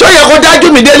ṣó yẹ kó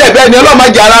dájú mi délẹ̀ bẹ́ẹ̀ ni ọlọ́mọ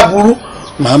jẹ́ ara burú.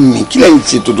 màámi kí lẹ́yìn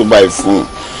tí tó báyìí fún un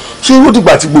ṣé ó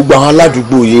dìgbà tí gbogbo àwọn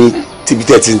aládùúgbò yín tíbi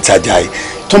tẹ́ ti ń tajà yìí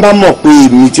tó bá mọ̀ pé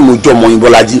èmi tí mo jọ́ ọmọ yín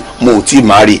Bọ́lájí mo ò tí ì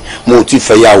máa rè mo ò tí ì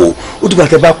fẹ́yàwó ó dìgbà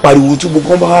tẹ́ bá pariwo tí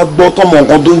gbogbo wọn bá gbọ́ tọ́mọ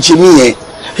nǹkan tó ń ṣe mí yẹn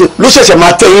ló ṣẹ̀ṣẹ̀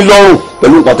máa tẹ́ yín lọ́rùn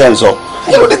pẹ̀lú nǹkan tẹ́ ń sọ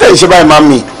kí ló dé tẹ́ ń ṣe báyìí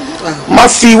màámi má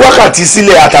fi wákàtí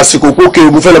sílẹ̀ àtàsìkò kókè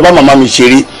mo fẹ́ lọ bá màmá mi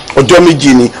ṣeré ọjọ́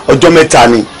méjì ni ọjọ́ mẹ́ta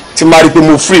ni tí máa rí pé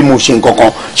mo free mo ṣe nǹkan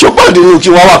kan ṣé ó pàdé nínú kí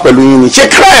wọ́n wà pẹ̀lú yín ni ṣé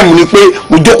crime ni pé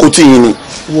mo jókòó tì yín ni.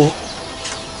 wọ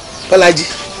Bọ́lájí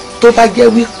tó bá jẹ́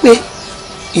wípé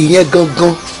ìyẹn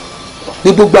gangan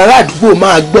ni gbogbo ará àdúgbò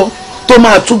máa gbọ́ tó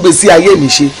máa tún gbèsè ayé mi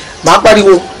ṣe máa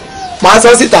pariwo máa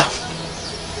sọ síta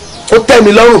ó tẹ́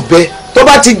mi lọ́rùn bẹ́ẹ̀ tó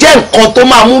bá ti jẹ́ nǹkan tó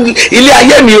máa mú ilé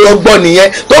ayé mi rọgbọ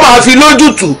nìyẹn tó máa fi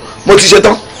lójútùú mo ti ṣe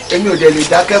tán. èmi ò dẹ̀ lè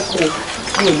dákẹ́ kú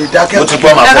mi ò lè dákẹ́ kú. mo ti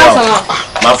gbọ́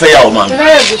máa fẹ́ yàwó máa mi. ìfẹ́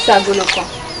yóò gbèsè agolo kan.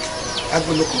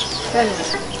 agolo kan.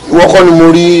 ìwọ kọ́ ni mo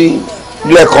rí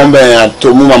lẹ́ẹ̀kan bẹ́ẹ̀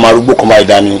tó mú màmá arúgbó kan báyìí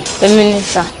dání. èmi ni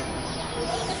sà.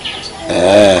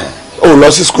 ó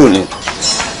lọ sí school ni.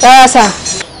 rárá sà.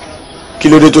 kí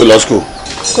ló dé tó lọ school.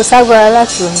 kò ságbára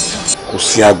láti lọ. kò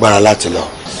sí agbára láti lọ.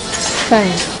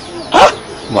 fine.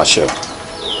 má ṣe o.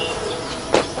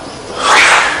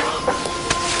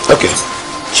 ok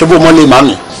ṣé bó mọ́lé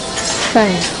màmí.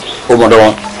 fine. ó mọ̀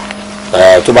dọ́wọ́n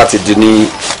tó bá ti di ní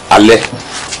alẹ́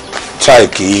try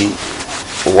kí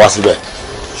o wá síbẹ̀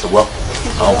ṣùgbọ́n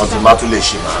àwọn kan tí má tún lè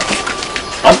ṣe máa.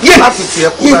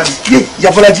 yé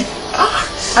Bọ́lájí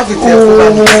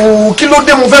kí ló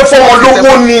dé mo fẹ́ fọ́ wọn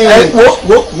lówó ni.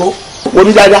 wo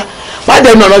ní dáadáa má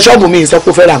dẹ̀ nà ṣọ́ọ̀bù mi sọ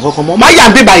pé ó fẹ́ ra nǹkan kan mọ́ má yà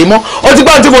ń bí báyìí mọ́ ó ti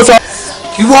gbọ́n tí mo sọ.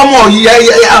 ìwọ ọmọ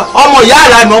ìyá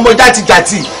àrà mi ọmọ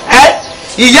jàtìjàtì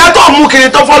ìyá tó mú kiri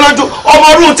tó fọ́ lójú ọmọ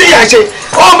ọdún tí ìyá ṣe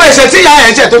ọmọ ẹ̀ṣẹ̀ tí ìyá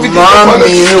ẹ̀ ṣe tó fi kiri tó fọ́ lójú.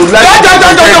 màámi ò láti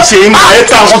ṣe é máa ẹ̀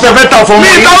ta àwọn tẹ́ fẹ́ ta fún mi.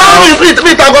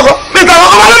 mi ta kọ́kọ́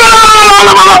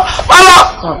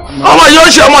ọmọ yóò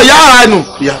ṣe ọmọ ìyá ara nù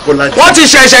wọ́n ti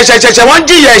ṣẹ̀ṣẹ̀ wọ́n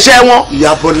jìyà ẹ̀ṣẹ̀ wọn.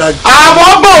 Ìyá Bọ́lájí.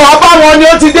 àwọn bọ̀ wọ́n bá wọn ni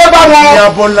ó ti dé bá wọn. Ìyá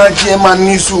Bọ́lájí ẹ máa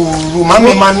ní sùúrù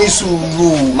màmí máa ní sùúrù.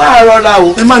 máa rọra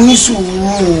o. ẹ máa ní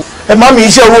sùúrù. ẹ má mi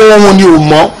iṣẹ́ owó wọn ni ò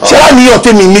mọ́ ṣé láníyàn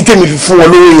tèmi ní tèmi fi fún wọn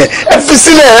lówó yẹn ẹ fi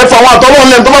sílẹ̀ ẹ fọ àwọn àtọ́wọ́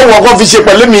lẹ́nu tó bá wù ọkọ fi ṣe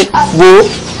pẹ̀lú mi. wo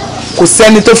kò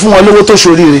sẹ́ni tó fún wọn lówó tó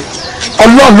ṣoríire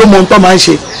Ọlọ́run ló mọ ohun tó máa ń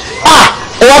ṣe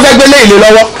ẹ wọ́n fẹ́ gbélé ìlé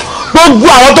lọ́wọ́ gbogbo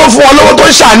àwọn tó fún wọn lówó tó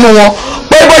ṣàánú wọn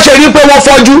pé bó ṣe rí pé wọ́n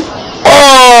fọ́jú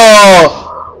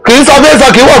kì í sọ fẹ́ sọ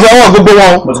kì í wọ̀ fẹ́ wọn gbogbo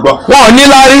wọn wọn ò ní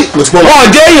lárí wọn ò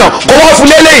jẹ́ èèyàn kó wọ́n fún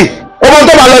lélẹ́yìn ọmọ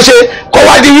tó máa lọ ṣe kó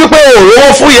wá di wípé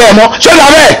òòrùn fún yẹ ẹ̀ mọ́ ṣé dà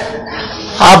bẹ́ẹ̀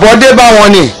àbọ̀dé bá wọn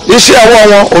ni iṣẹ́ ọwọ́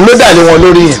wọn òun ló dà lé wọn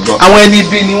lórí yẹn àwọn ẹni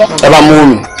ibi ni wọn. ẹ bá mú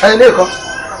mi. ẹ lè kọ́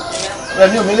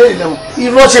ẹni ò mí léyìn lẹ́wọ̀n.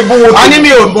 irọ́ ṣe bó wọn. a ní mi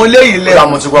ò mọ léyìn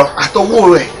lẹ́wọ̀n àtọwọ́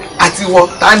rẹ̀ àti wọ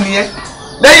ta ni ẹ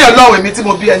lẹ́yìn ọlọ́run èmi tí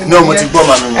mo bí ẹni mo bí ẹ. ní ọmọ ti gbọ́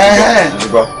màmí mo ti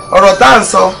gbọ́. ọ̀rọ̀ tá à ń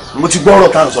sọ. mo ti gbọ́ ọ̀rọ̀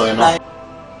tá à ń sọ yẹn náà.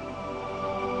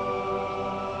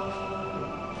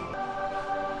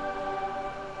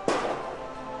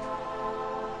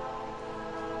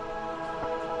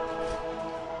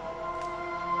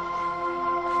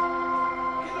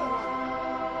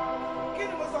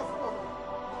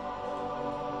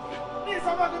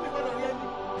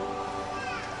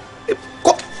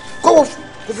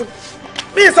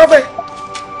 mi ìsọfẹ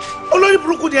olórí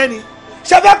burúkú ni ẹni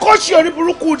ṣẹfẹ kọ ṣe orí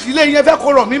burúkú ìdílé yẹn fẹ́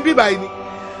kó rọ mí bíbá yìí ni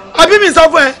àbí mi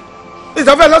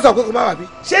ìsọfẹ lọsàn kókó má wà bí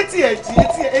ṣé etí ẹ di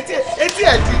etí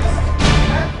ẹ di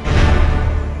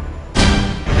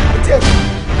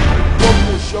wọn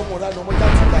kò ṣe ọmọ ọ̀la ní ọmọ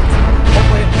jáde láti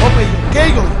ọmọ èèyàn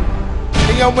kéèyàn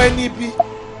èèyàn ọmọ ẹni ibi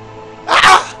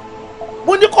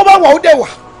mo ní kó bá wà ó dẹ̀ wà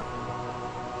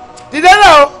dídé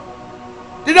rà o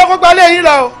dídé kó gbalẹ̀ yín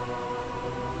rà o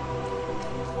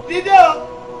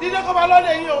dídé kó máa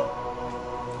lọ́dẹ̀ yín o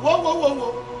wo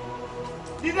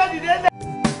dídé lẹ́.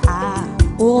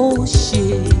 ó ṣe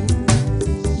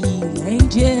ilẹ̀ ń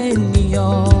jẹ́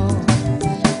ènìyàn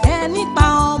ẹni pa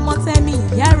ọmọ tẹ́mi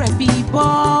ìyá rẹ̀ fi bọ́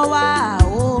wá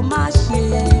ó má ṣe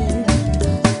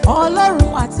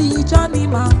ọlọ́run àtijọ́ ni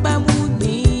màá pẹ́ mú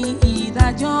ní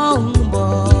ìdájọ́ ń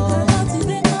bọ̀.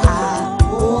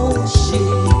 ó ṣe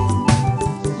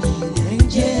ilẹ̀ ń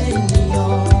jẹ́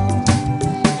ènìyàn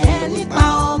ẹni pa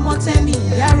ọmọ tẹ́mi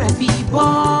ìyá rẹ̀ fi bọ́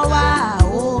wá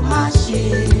ó má ṣe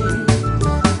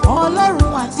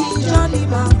ọlọ́run àtijọ́ ni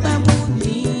màá pẹ́ mú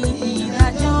ní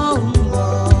ìdájọ́ ń bọ̀.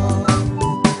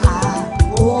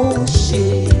 ó ṣe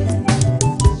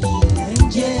ilẹ̀ ń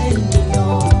jẹ́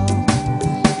ènìyàn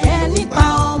ẹni pa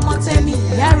ọmọ tẹ́mi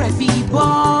ìyá rẹ̀ fi bọ́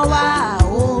wá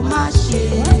ó má ṣe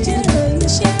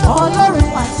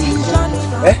ọlọ́run àtijọ́ ni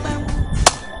màá pẹ́ mú.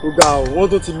 ọ̀gá o wọ́n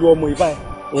tó ti lu ọmọ ìbá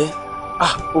ẹ̀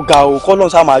ọ̀gá o kọ́ náà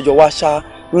ṣáà máa yọ wá ṣá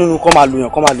nínú kọ́ máa lòyàn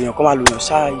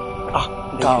ṣáà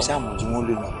ọ̀gá o ṣáà mọ̀ ju wọn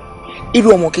lò lọ. irú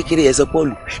ọmọ kékeré ẹsẹ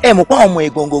Pọ́ọ̀lù ẹ mọ̀ pé àwọn ọmọ ẹ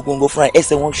gbọngàn fúnra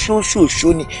ẹsẹ̀ wọn ṣóṣòṣó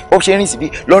ni ó ṣe rìn síbi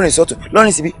lọ́rìn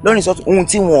sọ́tún ohun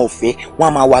tí wọn ò fẹ́ wọn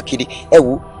á máa wá kiri ẹ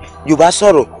wo Yorùbá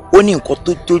sọ̀rọ̀ ó ní nǹkan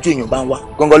tó tójú èèyàn bá ń wá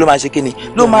gangan ló máa ṣe kíni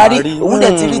ló máa rí òun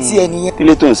dẹ̀ ti rí tí ẹni yẹn.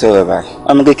 kílé tó ń sọ̀rọ̀ báyìí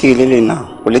ọmọ kékeré lélẹ̀ náà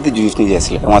kò lè tìjú 15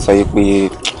 years lẹ̀ wọ́n sọ pé.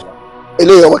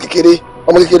 eléyìí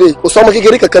ọmọ kékeré kò sọ ọmọ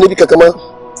kékeré kankan níbi kankan mọ́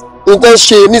nǹkan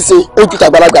ṣe nísìnyí ó ju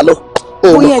tàgbàlagbà lọ.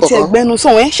 ó yẹ ti ẹgbẹnu sọ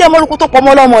ẹ ṣé mọrúkú tó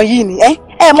pọmọ lọmọ yìí ni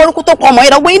ẹ mọrúkú tó pọmọ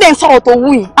yìí lọgbọn yìí dẹ ń sọ̀rọ̀ tó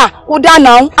wù yín ó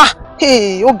dáná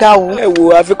ó ga o. ẹ wo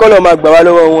àfikọ́lọ̀ máa gbà wá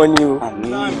lọ́wọ́ wọn ni o.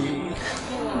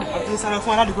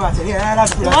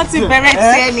 wọ́n ti bẹ̀rẹ̀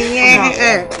tiẹ̀ nìyẹn.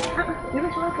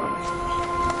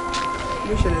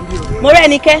 mo rẹ́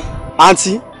ẹni kẹ́.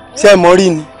 àǹtí ṣé ẹ mọ̀ rí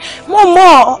ni. mo mọ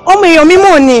ọmọ èèyàn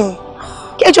mímọ́ ni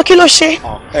kẹjọ kí ló ṣe.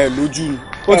 ẹ lójú ni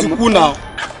ó ti kú náà.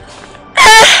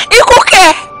 ikú kẹ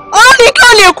ọ ní kí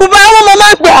ọ lè kú bá wọn mọ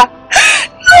máa gbà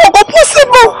náà kò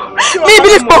possible ní ibi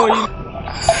ìpọ.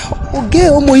 oge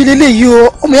ọmọ yìí lélẹ́yìí o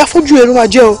ọmọ yà fojú ẹ̀rọ máa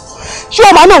jẹ́ o ṣé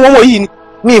ọmọ náà wọ́n wọ̀ yìí ni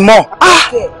mi mọ̀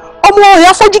ọmọ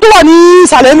ìyá fojú tó wà ní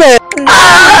ìsàlẹ̀ mẹ́.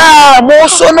 mo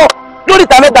sọ́nà lórí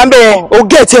ìta mẹ́ta bẹ́ẹ̀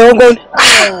oge ẹ̀ tí ẹ̀ ọgbọ́n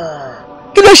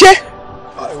kí ló ṣe.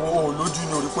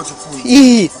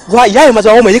 yìí wá ìyá yìí máa sọ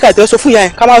àwọn ọmọ yìí ká ìtọ́ sọ fún ìyá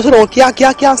yẹn ká máa sọ̀rọ̀ wọn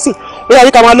kíákíá sìn ó yà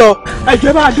ní ká máa lọ.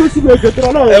 ẹjọ́ bá a dúró síbi ẹjọ́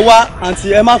tó lọ. ẹ wá àǹtí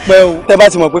ẹ má pẹ́ o tẹ́ bá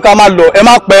ti mọ̀ pé ká má lọ ẹ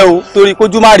má pẹ́ o torí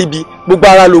kójú má rí bi gbogbo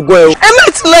ara lògùn ẹ o. ẹ má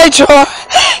ti lọ ẹjọ́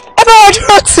ẹ bá wọn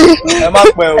dúró tì. ẹ má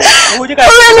pẹ́ o owó jíkà ẹ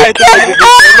má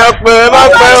pẹ́ o ẹ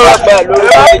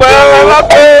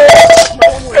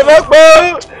má pẹ́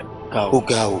o. ó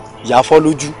ga o ìyá fọ́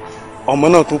lójú ọmọ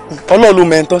náà tó kú Ọlọ́run ló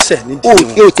mẹ́ńtọ́ sẹ̀ nídìí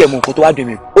wọn. ó tiẹ̀ mọ̀ nǹkan tó wá dùn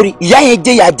mí orí ìyá yẹn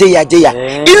jẹ́yà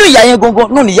inú ìyá yẹn gangan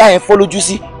náà ni ìyá yẹn fọ́ lójú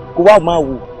sí kó wá máa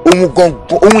wò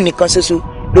òun nìkan ṣoṣo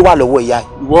ló wà lọ́wọ́ ìyá yẹn.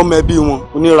 ìwọ ọmọ ẹbí wọn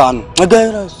oníranù.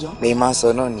 bẹ́ẹ̀ máa ń sọ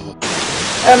náà nìyẹn.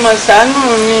 ẹ mọ̀ ṣàánú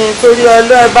mi torí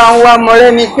ọlọ́ọ̀ bá ń wá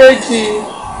mọ́rẹ́ni kejì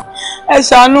ẹ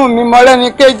ṣàánú mi mọ́rẹ́ni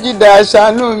kejì dà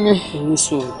ṣàánú mi.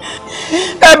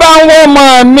 ẹ bá ń wọ́ ọmọ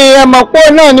mi ẹ mọ̀ pé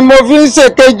náà ni mo fi ń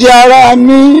ṣèkejì ara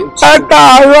mi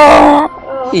látàárọ̀.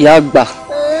 ìyá àgbà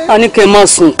a ní kẹ́ má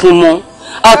sunkún mọ́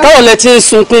àtàwọn lẹ ti ń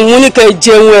sunkún mú ní kẹ́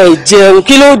jẹun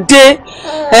kí ló dé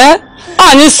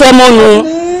àní sọmọ nù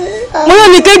mo yóò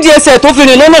ní kéjì ẹsẹ̀ tó fi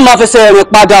rìn lọ́nà máa fẹsẹ̀ rìn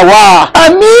padà wá.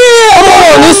 àmì ọmọ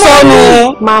ò ní sọnù.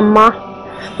 màmá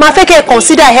máa fẹ́ kẹ́ ẹ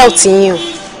consider health yín o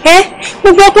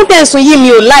gbogbo ọkùn tẹ̀sùn yìí mi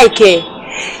ò láìkẹ́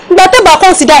ìgbà tẹ́ bá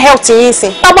consider health yín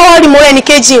sìn tábà wá rí mo rẹ́ni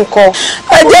kejì nǹkan.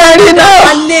 ẹ jẹ́ rí náà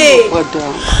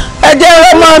ẹ jẹ́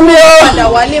rẹ́ mọ́ mi o. padà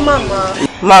wálé màmá.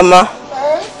 màmá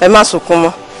ẹ má sunkún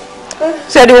mọ́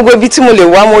ṣé ẹni gbogbo ibi tí mo lè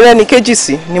wá mo rẹ́ni kejì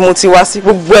sí ni mo ti wá sí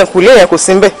gbogbo ẹ̀kúlé yẹn kò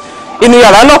sí ńbẹ̀ inú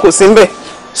yàrá náà kò sí ńbẹ̀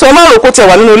so ẹ má rò kó tiẹ̀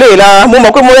wà nínú ilé yìí rárá mo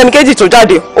mọ̀ pé mo rẹ́ni kejì tó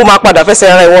jáde ó máa padà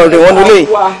fẹsẹ̀ ara ìwọ̀n rẹ̀ wọnú ilé yìí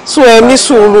so ẹ ní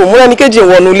sùúrù mo rẹ́ni kejì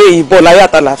wọnú ilé yìí bọ̀ láyé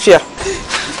àtàlàáfíà.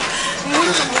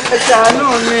 ẹ ṣàánú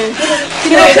mi.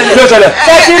 kí ló ṣẹlẹ̀?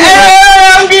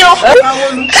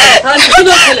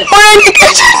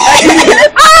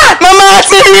 mama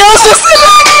àti ìyá ó sùn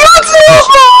sílẹ̀ ní ọtí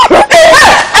ọkọ̀ ẹ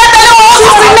tẹ̀lé wọn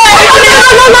sùn sílẹ̀.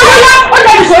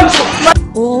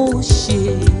 ó ṣe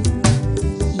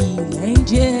ilẹ̀ ń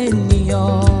jẹ́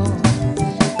ènìyàn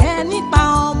ẹni pa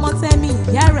ọmọ tẹ́mi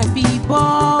ìyá rẹ̀ fi bọ́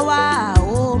wá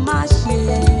ó má ṣe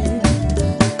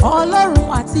ọlọ́run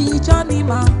àtijọ́ ni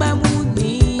màá pẹ́ mú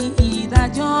ní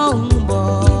ìdájọ́ ń bọ̀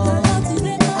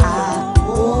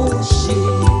ó ṣe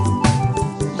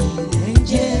ilẹ̀ ń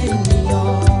jẹ́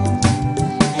ènìyàn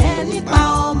ẹni pa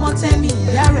ọmọ tẹ́mi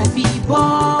ìyá rẹ̀ fi bọ́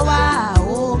wá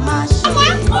ó má ṣe.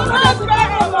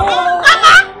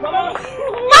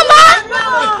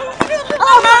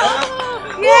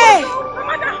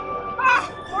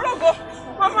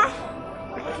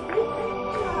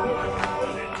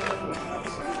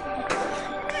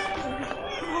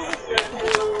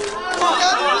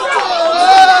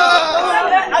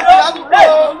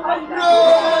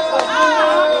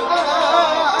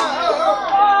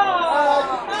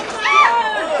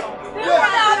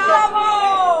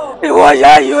 ìwọ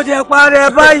ya yìí ó ti parẹ́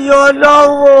báyìí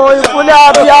ọlọ́wọ́ ìkúlẹ̀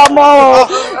abiyamọ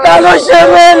ta ló ṣe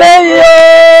mí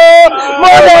lẹ́yìn o mo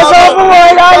lè sọ fún wọn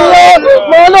láyé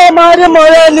mo ló máa ní mo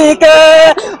rẹ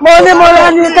nìkẹ́ mo ní mo rẹ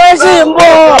nìkẹ́ sì ń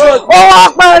bọ̀ ó wá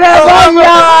parẹ́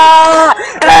báyà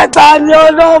ẹ̀ta ni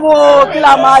ọlọ́wọ́ kí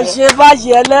la máa ṣe báyìí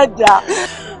ẹlẹ́dàá.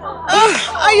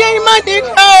 ayé yìí má ní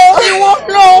ká o ìwọ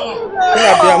lọ.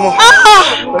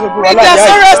 May their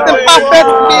soul rest in perfect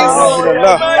peace.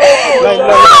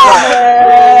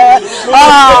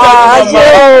 Ayé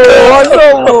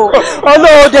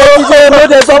olówó de ṣe ló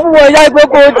de sọ fún wọn yá pé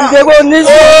kò dìde kò ní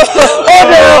sí ó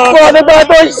de pọ̀ nígbà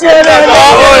tó ṣe rẹ̀ lọ.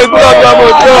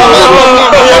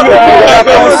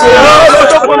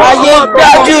 Ayé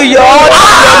dájú yọ ọ́ ti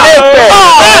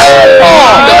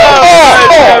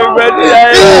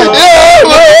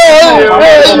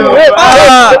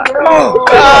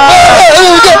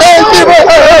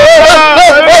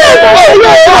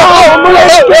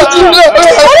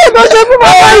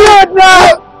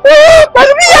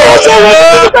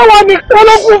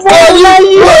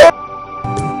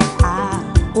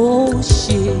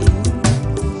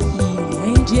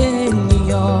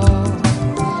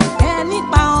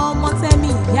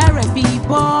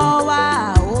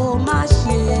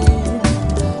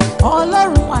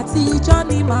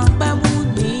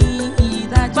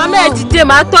Mama ẹ dìde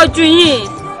máa tọ́jú yín.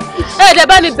 Ẹ dẹ̀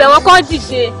bá mi bẹ̀ wọ́n kán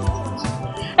dìde.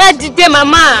 Ẹ dìde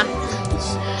màmá.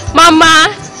 Màmá.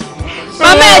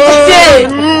 Màmá ẹ dìde.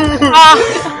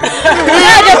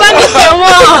 Ẹ dẹ̀ bá mi bẹ̀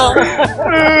wọ́n.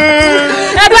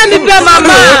 Ẹ bá mi bẹ̀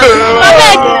màmá. Màmá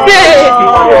ẹ dìde.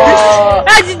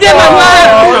 Ẹ dìde màmá.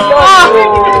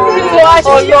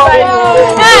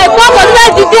 Ẹ kọ́kọ́ tó ẹ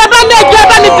dìde ẹ bá mi ẹjọ́ ẹ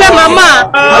bá mi bẹ̀ màmá.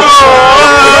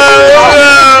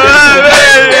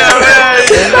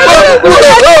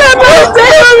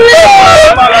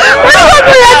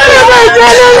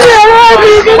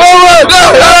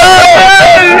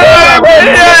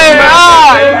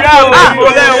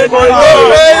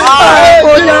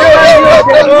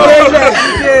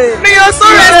 May your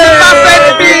soul rest in perfect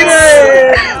peace.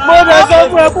 Mo lè sọ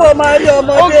fún ẹ kó o máa rí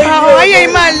ọmọdé yìí. Ayé yìí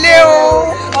máa lé o.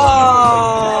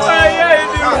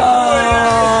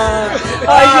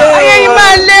 Ayé yìí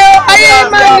máa lé o. Ayé yìí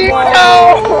máa ní ká o.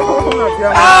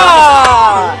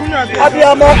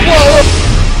 Abiyamọ fún ọ.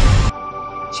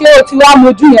 Ṣé o ti wá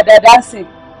mojú yẹn dáadáa sí?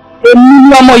 Èmi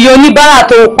ni ọmọ yìí oníbàárà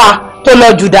tó pa tó lọ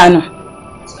jù dànù.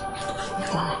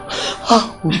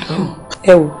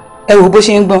 Ẹ wò bó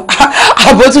ṣe ń gbọ́n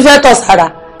àbó tún fẹ́ tọ̀ sára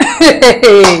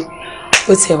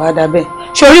ó tiẹ̀ wá dábẹ́.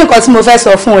 Ṣorí nǹkan tí mo fẹ́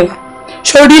sọ fún ẹ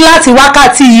ṣorí láti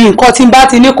wákàtí yìí nǹkan tí n bá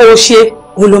ti ní kó o ṣe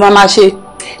òun ló máa ṣe.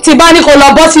 Tí bá ní kó lọ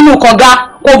bọ́ sínú kànga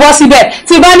kó bọ́ síbẹ̀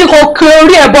tí bá ní kó kí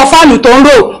orí ẹ̀ bọ fáànù tó ń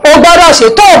rò ó gbọ́dọ̀ ṣe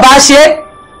tó o bá ṣe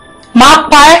máa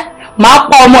pa ẹ́ máa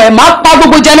pa ọmọ ẹ̀ máa pa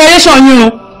gbogbo generation yín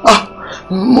run.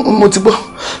 Mo ti gbọ́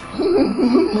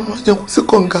mo jẹun sí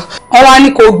kànga. Ọ̀rọ̀ ni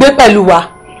kò gbé pẹ̀lú wa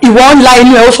ìwọ ńlá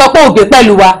inú ẹ̀ ó sọ pé ò gbé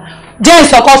pẹ̀lú wa jẹ́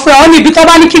ìsọ̀kan fún ẹ ọ́ ní ibi tó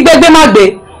bá ní kí gbégbé má gbé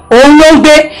òun ló ń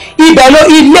gbé ibẹ̀ ló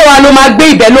ilé wa ló máa gbé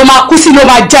ibẹ̀ ló máa kú sí ló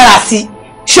máa jẹ́ra sí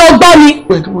ṣé o gbọ́ ni.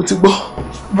 pẹ̀lú mo ti gbọ́.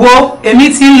 wo èmi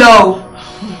ti ń lọ o.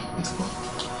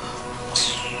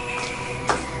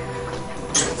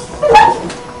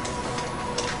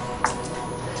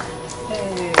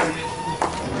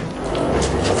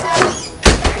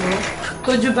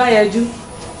 tójú bá yẹjú.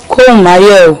 kóun máa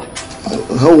yẹ o.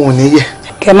 òun ò ní yẹ.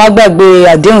 kẹ má gbàgbé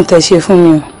àdéhùn tẹ́ ṣe fún mi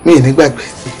o. mi ì ní gbàgbé.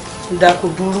 ìdàkọ̀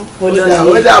burú.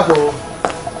 ó dàbọ̀.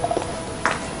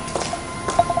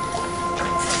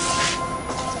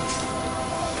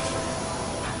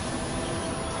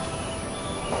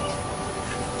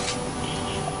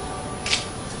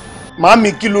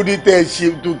 Màámi kí ló dé tẹ́ ẹ ṣe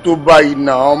tó báyìí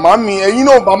náà? Màámi ẹ̀yin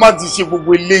náà bá má ti ṣe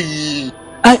gbogbo eléyìí.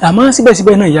 Àmọ́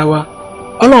síbẹ̀síbẹ̀ náà ìyá wa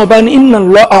Ọlọ́run bá ní inna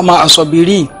Allaha ma'a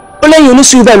as-sabirin ó lẹ́yìn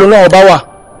oníṣòwò báyìí lọ́wọ́ bá wà.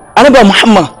 Ànábì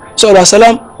Muhammad sallallahu alaihi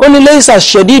wasallam ó ní laysa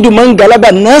ash-shadidu man galaba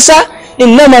an-nasa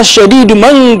innama ash-shadidu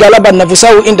man galaba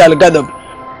nafsahu inda al-ghadab.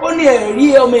 Ó ní ẹ̀rí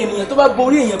ọmọ ènìyàn tó bá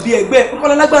borí èèyàn bíi ẹgbẹ́ ó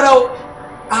kọ́lá lágbára o.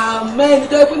 Àmọ́ ẹni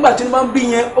tó yẹ pé ìgbà tí wọ́n máa ń bí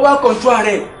yẹn ó wá kọ̀ǹtú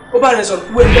rẹ̀ ó bá rẹ̀ sọ̀rọ̀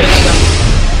wẹ́ẹ́ lẹ́yìn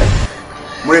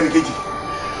mo rẹ́ni kejì.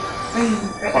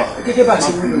 Gẹ́gẹ́ bá a ṣe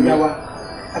wúlò ìyá wa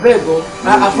abẹ́ ẹ̀gbọ́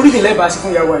àforíjì lẹ́ẹ̀bà sí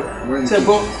fún ìyá wa yìí ṣe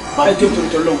gbọ́ ẹjọ́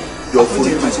tòótọ́ lọ́hùn àforíjì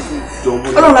lẹ́ẹ̀bà sí fún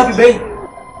Ọlọ́run lábì bẹ́yìn.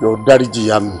 Jọ dáríjì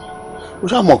ìyá mi ó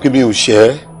ṣàmọ̀ kí mi ò ṣẹ̀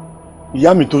ẹ́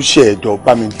ìyá mi tó ṣẹ̀ ẹ́ jọ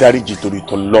bá mi dáríjì torí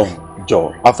tọ́lọ́hùn jọ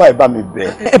afá ẹ̀ bá mi bẹ̀.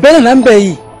 ẹ̀bẹ̀ náà là ń bẹ̀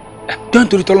yìí jọ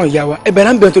nítorí tọ́lọ́hùn ìyá wa ẹ̀bẹ̀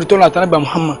náà ń bẹ̀ nítorí tọ́lọ́hùn àtàlágbà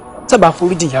Muhammad sábà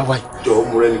àforíjì ìyá wa yìí. Jọ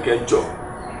mo rẹ́ni kẹ́ jọ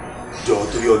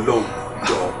torí Ọlọ́run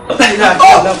jọ.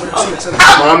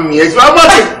 Mami ẹ jọ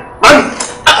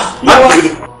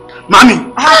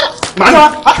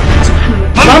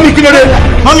mami kí ló dé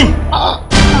mami.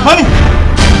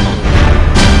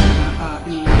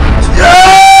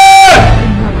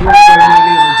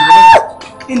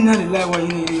 Inna lillahi wa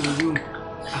inna ilayhi raji'un.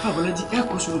 Afabalaji ẹ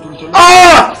kò sọ̀rọ̀ torí tọ́lọ́.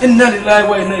 Inna lillahi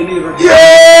wa inna ilayhi raji'un.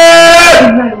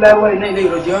 Inna lillahi wa inna ilayhi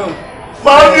raji'un.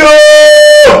 Mami o.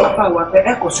 Afawa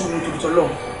ẹ kò sọ̀rọ̀ torí tọ́lọ́.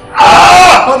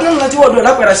 Ọdún ńlá tí wọ́n dùn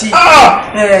lápẹ̀rẹ̀ sí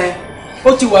ó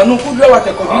ti wà nù kú lọ́wọ́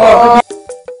àtẹ̀kọ̀ bí wà.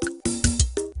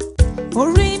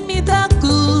 Orí mi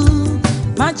dákú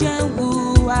má jẹ́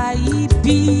hùwà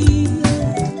ibi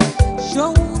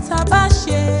ṣòun tá a bá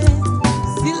ṣe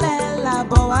sílẹ̀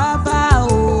làbọ̀ wá bá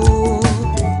o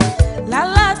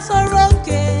lálá tó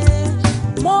rókè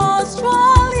must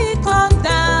surely come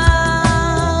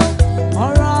down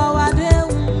ọ̀rọ̀ wa dé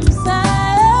ń sẹ́.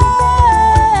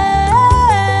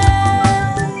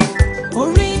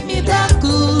 Orí mi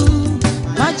dákú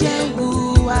má jẹ́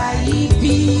hùwà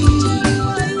ibi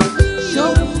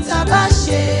ṣòun tá a bá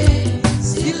ṣe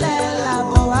sílẹ̀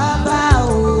làbọ̀ wá bá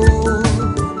o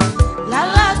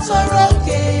lálá tó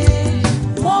rókè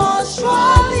must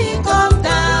surely come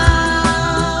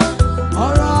down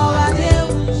ọ̀rọ̀ adé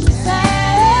ń sẹ́.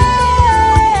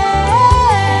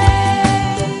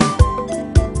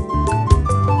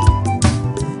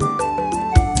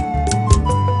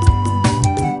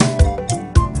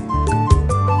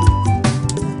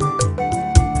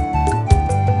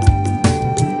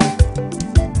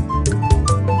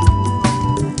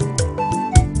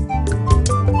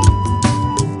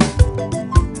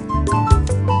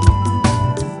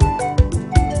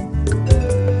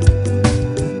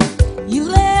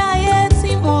 Ilé ayé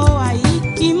tí mo wà yìí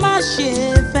kí má ṣe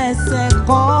fẹsẹ̀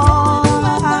kọ́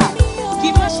kí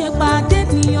má ṣe pàdé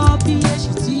níyàn bí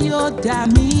èṣù tí yóò dá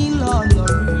mi lọ́nà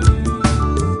rú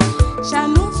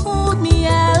ṣàánú fún mi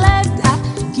ẹlẹ́dàá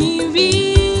kí n rí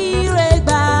ire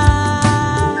gbà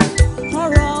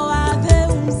ọ̀rọ̀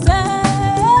àdéhùn sẹ́.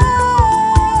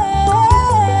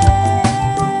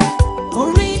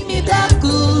 Orí mi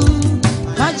dákú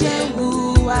má jẹ́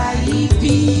hùwà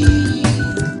ibi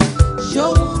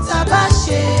ṣòun tá a bá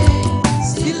ṣe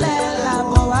sílẹ̀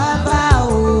làbọ̀ wá bá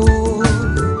o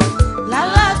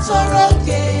lálá tó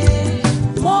rókè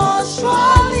must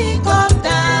surely come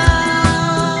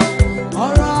down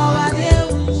ọ̀rọ̀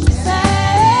àdéhùn sẹ́.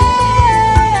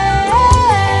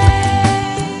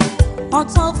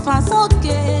 Ọ̀tọ̀ fà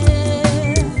sókè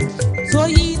tó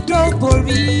yí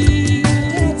dóborí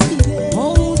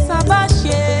ohun tá a bá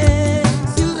ṣe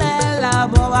sílẹ̀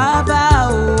làbọ̀ wá bá